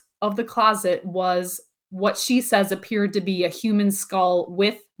out of the closet was what she says appeared to be a human skull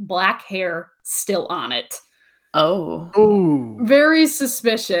with black hair still on it. Oh. Very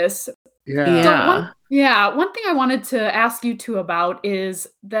suspicious. Yeah. So one thing I wanted to ask you two about is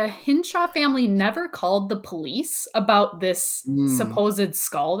the Hinshaw family never called the police about this supposed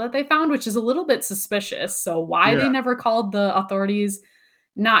skull that they found, which is a little bit suspicious. So why they never called the authorities,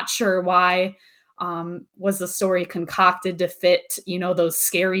 not sure why. Was the story concocted to fit, those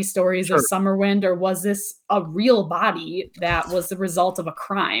scary stories of Summerwind, or was this a real body that was the result of a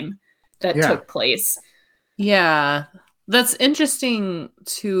crime that took place? Yeah. That's interesting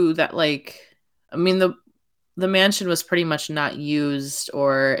too, that the mansion was pretty much not used,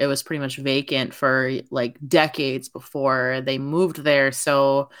 or it was pretty much vacant for decades before they moved there.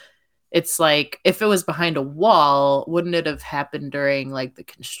 So it's like, if it was behind a wall, wouldn't it have happened during the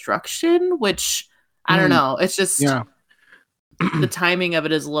construction? Which I don't know. It's just the timing of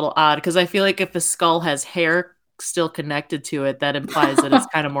it is a little odd, because I feel like if the skull has hair still connected to it, that implies that it's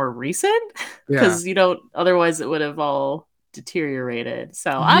kind of more recent, because otherwise it would have all deteriorated.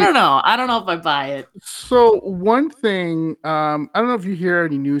 So I don't know if I buy it. So one thing, I don't know if you hear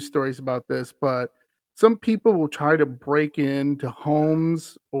any news stories about this, but some people will try to break into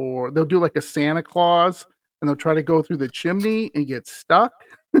homes, or they'll do a Santa Claus and they'll try to go through the chimney and get stuck.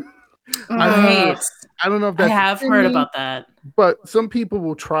 Right. I don't know if I that's have heard about that. But some people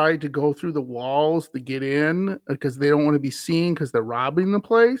will try to go through the walls to get in because they don't want to be seen because they're robbing the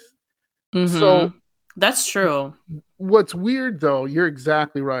place. Mm-hmm. So that's true. What's weird, though, you're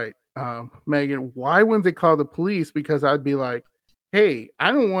exactly right, Megan. Why wouldn't they call the police? Because I'd be like, hey,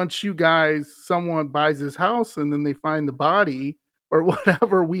 I don't want you guys, someone buys this house and then they find the body or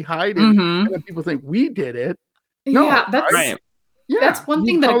whatever, we hide it, and then people think we did it. No, yeah, that's right. Yeah, that's one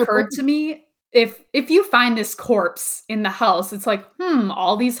thing that occurred to me. If you find this corpse in the house, it's like,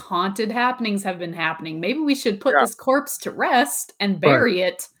 all these haunted happenings have been happening. Maybe we should put this corpse to rest and bury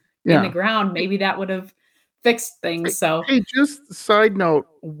it in the ground. Maybe that would have fixed things. So, hey, just side note,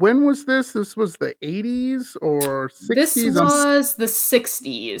 when was this? This was the 80s or 60s? This was the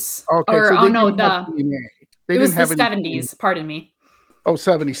 60s. Okay, or, so oh no, it was the 70s. Pardon me. Oh,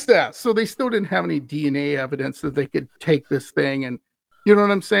 70s. Yeah. So they still didn't have any DNA evidence that they could take this thing and, you know what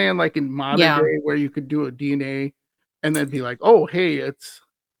I'm saying? Like in modern day where you could do a DNA and then be like, oh, hey, it's,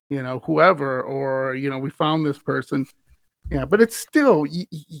 whoever, or, we found this person. Yeah. But it's still,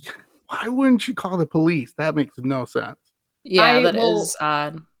 why wouldn't you call the police? That makes no sense. Yeah, that is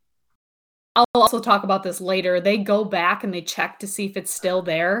odd. I'll also talk about this later. They go back and they check to see if it's still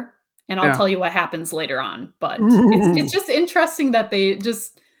there. And I'll tell you what happens later on. But it's just interesting that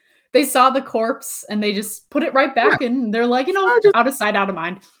they saw the corpse and they just put it right back in. And they're like, out of sight, out of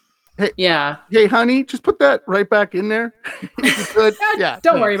mind. Hey, Hey, honey, just put that right back in there. Good. Yeah.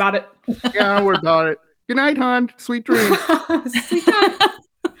 Don't worry about it. Yeah, don't worry about it. Good night, hon. Sweet dreams. Sweet dreams.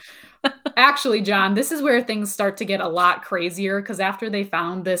 Actually, John, this is where things start to get a lot crazier because after they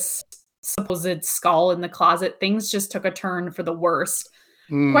found this supposed skull in the closet, things just took a turn for the worst.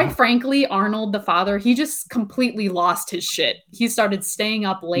 Quite frankly, Arnold, the father, he just completely lost his shit. He started staying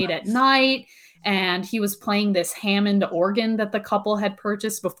up late at night, and he was playing this Hammond organ that the couple had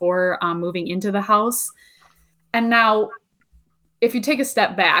purchased before moving into the house. And now, if you take a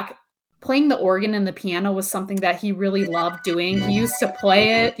step back, playing the organ and the piano was something that he really loved doing. He used to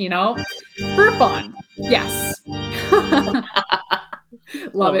play it, for fun. Yes.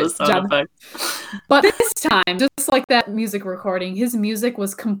 Love it, John. But this time, just like that music recording, his music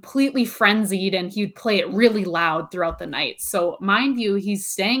was completely frenzied and he'd play it really loud throughout the night. So mind you, he's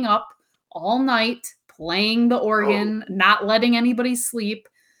staying up all night, playing the organ, not letting anybody sleep.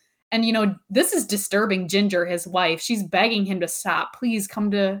 And this is disturbing Ginger, his wife. She's begging him to stop. Please come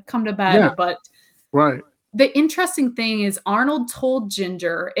to bed. Yeah. But the interesting thing is Arnold told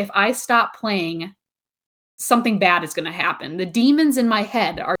Ginger, if I stop playing, something bad is going to happen. The demons in my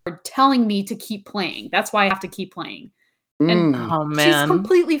head are telling me to keep playing. That's why I have to keep playing. And she's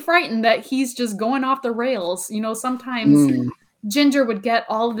completely frightened that he's just going off the rails. Sometimes Ginger would get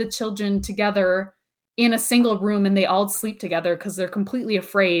all of the children together in a single room and they all sleep together because they're completely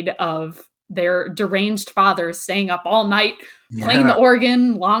afraid of their deranged father staying up all night, playing the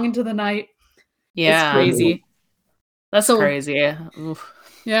organ long into the night. Yeah. It's crazy. That's crazy. Oof.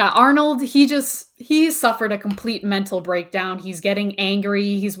 Yeah, Arnold, he suffered a complete mental breakdown. He's getting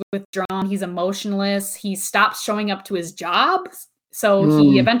angry, he's withdrawn, he's emotionless, he stops showing up to his job. So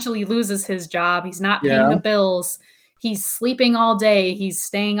he eventually loses his job. He's not paying the bills. He's sleeping all day. He's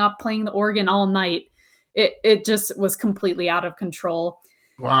staying up playing the organ all night. It just was completely out of control.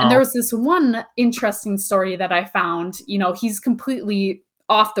 Wow. And there was this one interesting story that I found. He's completely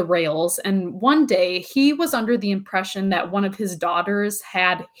off the rails. And one day he was under the impression that one of his daughters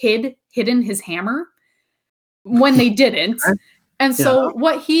had hidden his hammer when they didn't. And so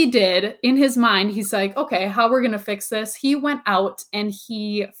what he did in his mind, he's like, okay, how we're going to fix this? He went out and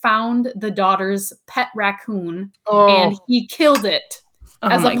he found the daughter's pet raccoon and he killed it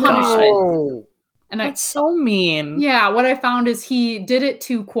as a punishment. And that's so mean. Yeah. What I found is he did it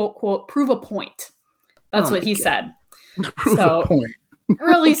to quote, quote, prove a point. That's what he said. Prove a point.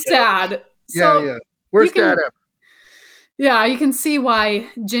 Really sad. Yeah. Where's Dad at? Yeah, you can see why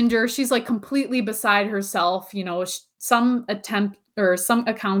Ginger, she's like completely beside herself. Some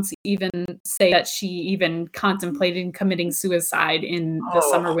accounts even say that she even contemplated committing suicide in the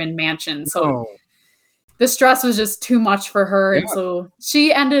Summerwind mansion. So the stress was just too much for her. And so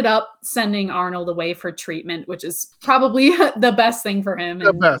she ended up sending Arnold away for treatment, which is probably the best thing for him.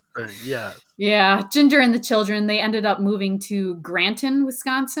 The best thing, yeah. Yeah, Ginger and the children, they ended up moving to Granton,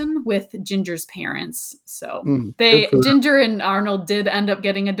 Wisconsin with Ginger's parents. So Ginger and Arnold did end up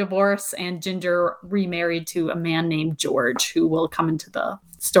getting a divorce, and Ginger remarried to a man named George, who will come into the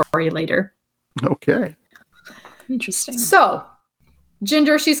story later. Okay. Interesting. So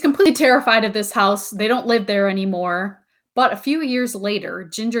Ginger, she's completely terrified of this house. They don't live there anymore. But a few years later,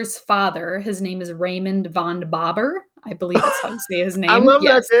 Ginger's father, his name is Raymond von Bobber. I believe that's how you say his name. I love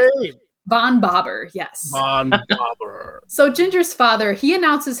that name. Von Bobber, yes. Von Bobber. So Ginger's father, he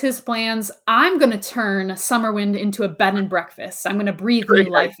announces his plans. I'm going to turn Summerwind into a bed and breakfast. I'm going to breathe new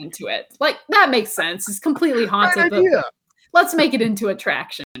life into it. Like, that makes sense. It's completely haunted, but let's make it into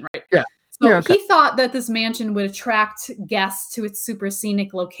attraction, right? Yeah. So he thought that this mansion would attract guests to its super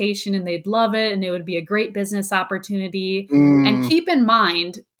scenic location and they'd love it and it would be a great business opportunity. And keep in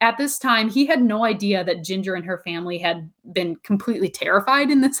mind, at this time, he had no idea that Ginger and her family had been completely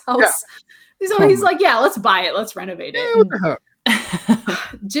terrified in this house. Yeah. So he's like, yeah, let's buy it. Let's renovate it. What the heck?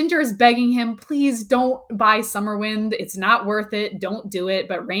 Ginger is begging him, please don't buy Summerwind. It's not worth it. Don't do it.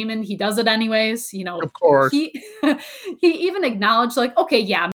 But Raymond, he does it anyways. You know, of course. He even acknowledged, like, okay,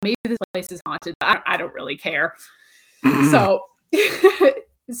 yeah, maybe this place is haunted. But I don't really care. So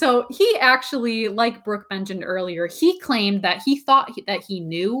he actually, like Brooke mentioned earlier, he claimed that he thought that he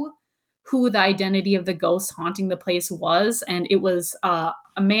knew who the identity of the ghost haunting the place was, and it was a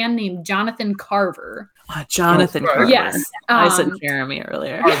man named Jonathan Carver. Jonathan Carver. Yes. I said Jeremy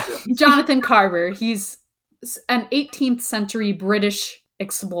earlier. Jonathan Carver. He's an 18th century British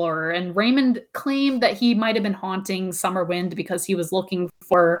explorer, and Raymond claimed that he might have been haunting Summerwind because he was looking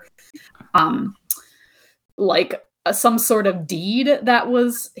for some sort of deed that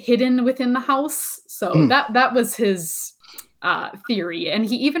was hidden within the house. So that was his theory. And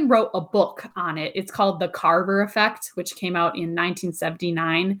he even wrote a book on it. It's called The Carver Effect, which came out in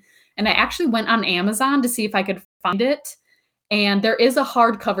 1979. And I actually went on Amazon to see if I could find it. And there is a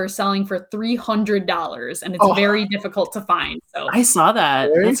hardcover selling for $300, and it's very difficult to find. So I saw that.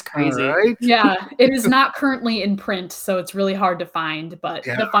 That's crazy. Right. Yeah, it is not currently in print, so it's really hard to find. But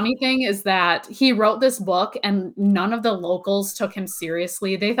the funny thing is that he wrote this book, and none of the locals took him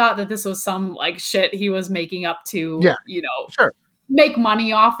seriously. They thought that this was some like shit he was making up to, make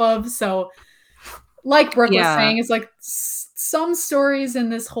money off of. So, like Brooke was saying, it's like some stories in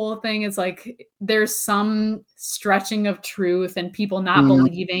this whole thing is like there's some stretching of truth and people not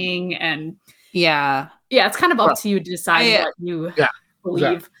believing, and it's kind of up to you to decide what you believe.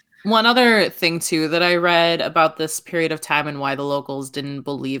 Exactly. One other thing too that I read about this period of time and why the locals didn't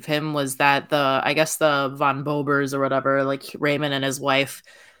believe him was that the Von Bobers or whatever, like Raymond and his wife,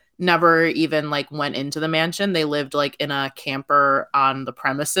 never even like went into the mansion. They lived like in a camper on the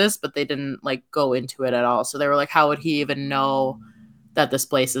premises, but they didn't like go into it at all. So they were like, how would he even know that this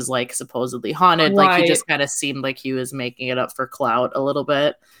place is like supposedly haunted? Right. Like he just kind of seemed like he was making it up for clout a little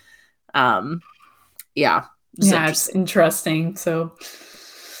bit. It's interesting. So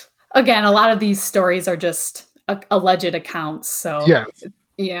again, a lot of these stories are just alleged accounts. So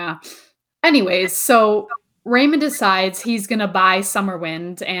anyways, so Raymond decides he's going to buy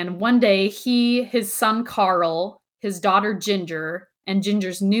Summerwind, and one day his son Carl, his daughter Ginger, and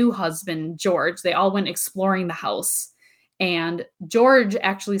Ginger's new husband George, they all went exploring the house. And George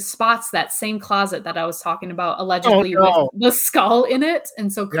actually spots that same closet that I was talking about, allegedly with the skull in it.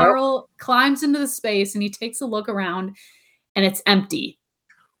 And so Carl climbs into the space and he takes a look around, and it's empty.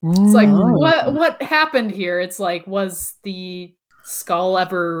 It's like, what happened here? It's like, was the skull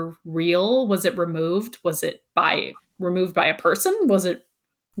ever real? Was it removed? Was it removed by a person? Was it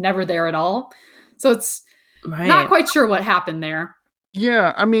never there at all? So it's not quite sure what happened there.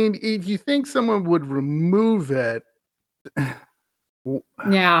 Yeah, I mean, if you think someone would remove it, I don't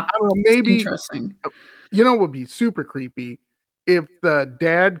know, maybe interesting. You know what would be super creepy if the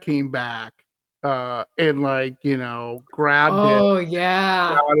dad came back and like, grabbed it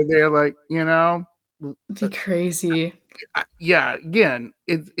out of there, like, It'd be crazy. Again,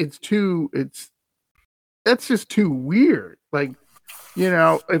 that's just too weird. Like,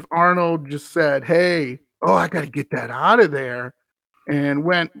 if Arnold just said, hey, I got to get that out of there, and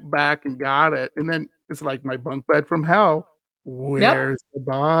went back and got it, and then it's like my bunk bed from hell. Where's the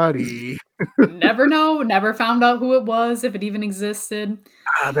body? Never know. Never found out who it was, if it even existed.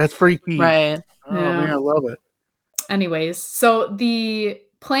 That's freaky. Right. Oh, man, I love it. Anyways, so the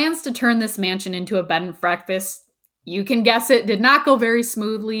plans to turn this mansion into a bed and breakfast, you can guess it, did not go very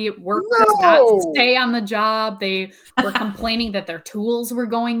smoothly. Work does not stay on the job. They were complaining that their tools were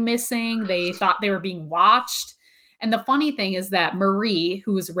going missing. They thought they were being watched. And the funny thing is that Marie,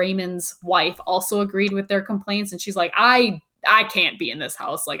 who's Raymond's wife, also agreed with their complaints. And she's like, I can't be in this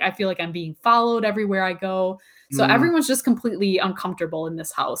house. Like, I feel like I'm being followed everywhere I go. So everyone's just completely uncomfortable in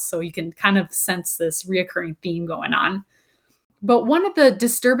this house. So you can kind of sense this reoccurring theme going on. But one of the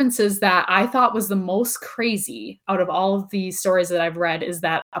disturbances that I thought was the most crazy out of all of the stories that I've read is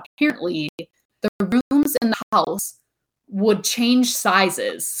that apparently the rooms in the house would change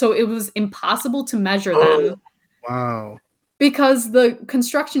sizes. So it was impossible to measure them. Wow. Because the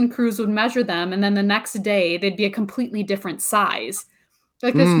construction crews would measure them, and then the next day they'd be a completely different size.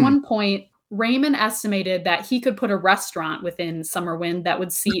 Like this one point, Raymond estimated that he could put a restaurant within Summerwind that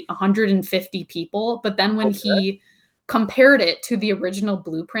would seat 150 people. But then when he compared it to the original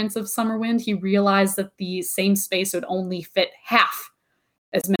blueprints of Summerwind, he realized that the same space would only fit half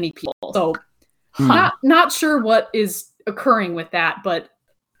as many people. So not sure what is occurring with that, but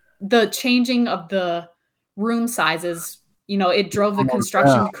the changing of the room sizes, it drove the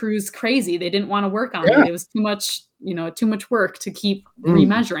construction crews crazy. They didn't want to work on it. It was too much work to keep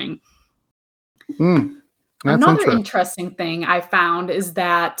remeasuring. Another interesting thing I found is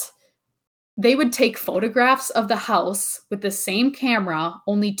that they would take photographs of the house with the same camera,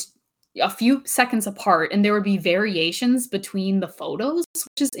 only a few seconds apart, and there would be variations between the photos,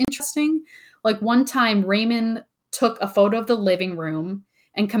 which is interesting. Like one time, Raymond took a photo of the living room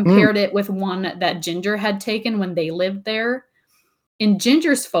and compared it with one that Ginger had taken when they lived there. In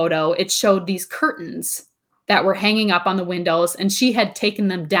Ginger's photo, it showed these curtains that were hanging up on the windows, and she had taken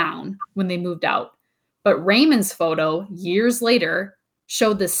them down when they moved out. But Raymond's photo, years later,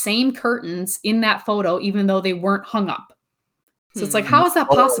 showed the same curtains in that photo, even though they weren't hung up. So it's like, how is that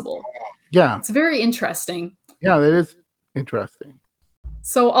possible? Yeah. It's very interesting. Yeah, that is interesting.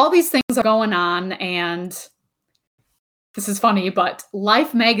 So all these things are going on, and this is funny, but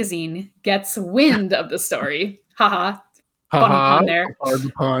Life magazine gets wind of the story. Haha. Funny pun there.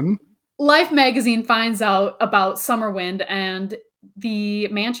 Hard pun. Life magazine finds out about Summerwind, and the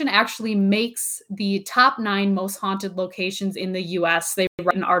mansion actually makes the top 9 most haunted locations in the US. They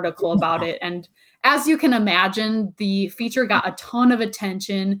write an article about it. And as you can imagine, the feature got a ton of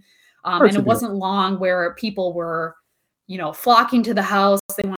attention. And it wasn't long where people were, flocking to the house.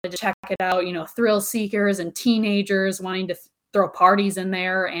 They wanted to check it out, thrill seekers and teenagers wanting to throw parties in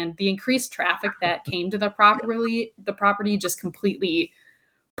there. And the increased traffic that came to the property just completely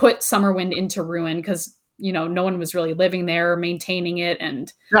put Summerwind into ruin, because no one was really living there, maintaining it.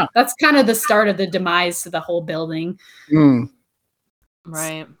 And that's kind of the start of the demise to the whole building.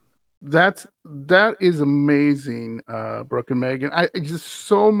 Right. That is amazing, Brooke and Megan. I just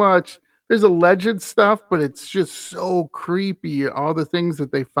so much. There's alleged stuff, but it's just so creepy. All the things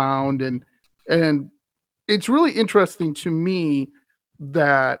that they found, and it's really interesting to me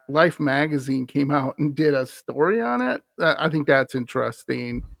that Life magazine came out and did a story on it. I think that's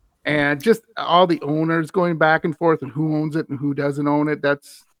interesting, and just all the owners going back and forth and who owns it and who doesn't own it.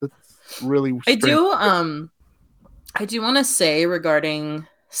 That's really strange. I do want to say regarding,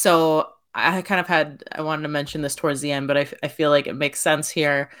 so I wanted to mention this towards the end, but I feel like it makes sense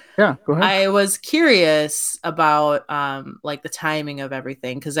here. Yeah, go ahead. I was curious about like the timing of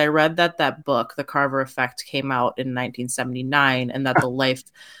everything, because I read that book, The Carver Effect, came out in 1979, and that the Life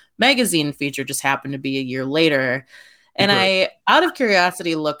magazine feature just happened to be a year later. And I, out of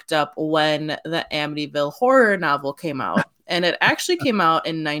curiosity, looked up when the Amityville horror novel came out, and it actually came out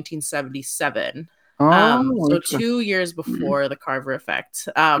in 1977. So 2 years before The Carver Effect.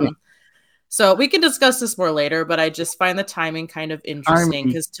 So we can discuss this more later, but I just find the timing kind of interesting,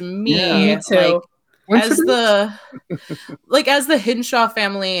 because to me, like as the Hinshaw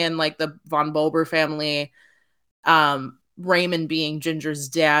family and like the Von Bober family, Raymond being Ginger's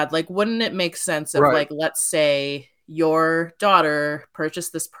dad, like wouldn't it make sense if like, let's say your daughter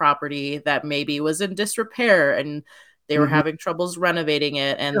purchased this property that maybe was in disrepair and they were having troubles renovating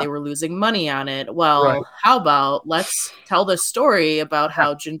it, and they were losing money on it. Well, how about let's tell the story about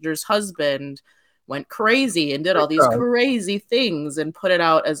how Ginger's husband went crazy and did all these crazy things, and put it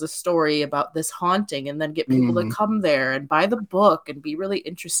out as a story about this haunting, and then get people to come there and buy the book and be really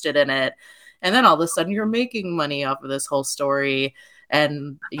interested in it. And then all of a sudden you're making money off of this whole story.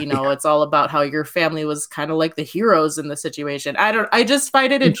 And, it's all about how your family was kind of like the heroes in the situation. I just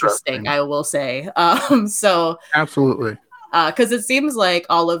find it interesting, I will say. So absolutely. Because it seems like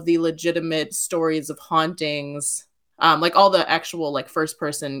all of the legitimate stories of hauntings, like all the actual like first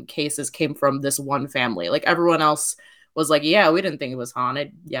person cases came from this one family. Like everyone else was like, yeah, we didn't think it was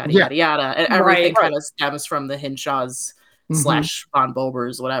haunted, yada, yada, yada. And everything kind of stems from the Hinshaws / Von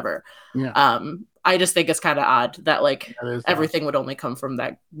Bobers, whatever. Yeah. I just think it's kind of odd that like everything would only come from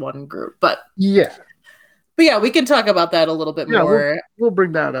that one group. But yeah, we can talk about that a little bit more. We'll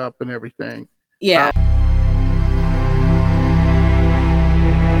bring that up and everything. Yeah.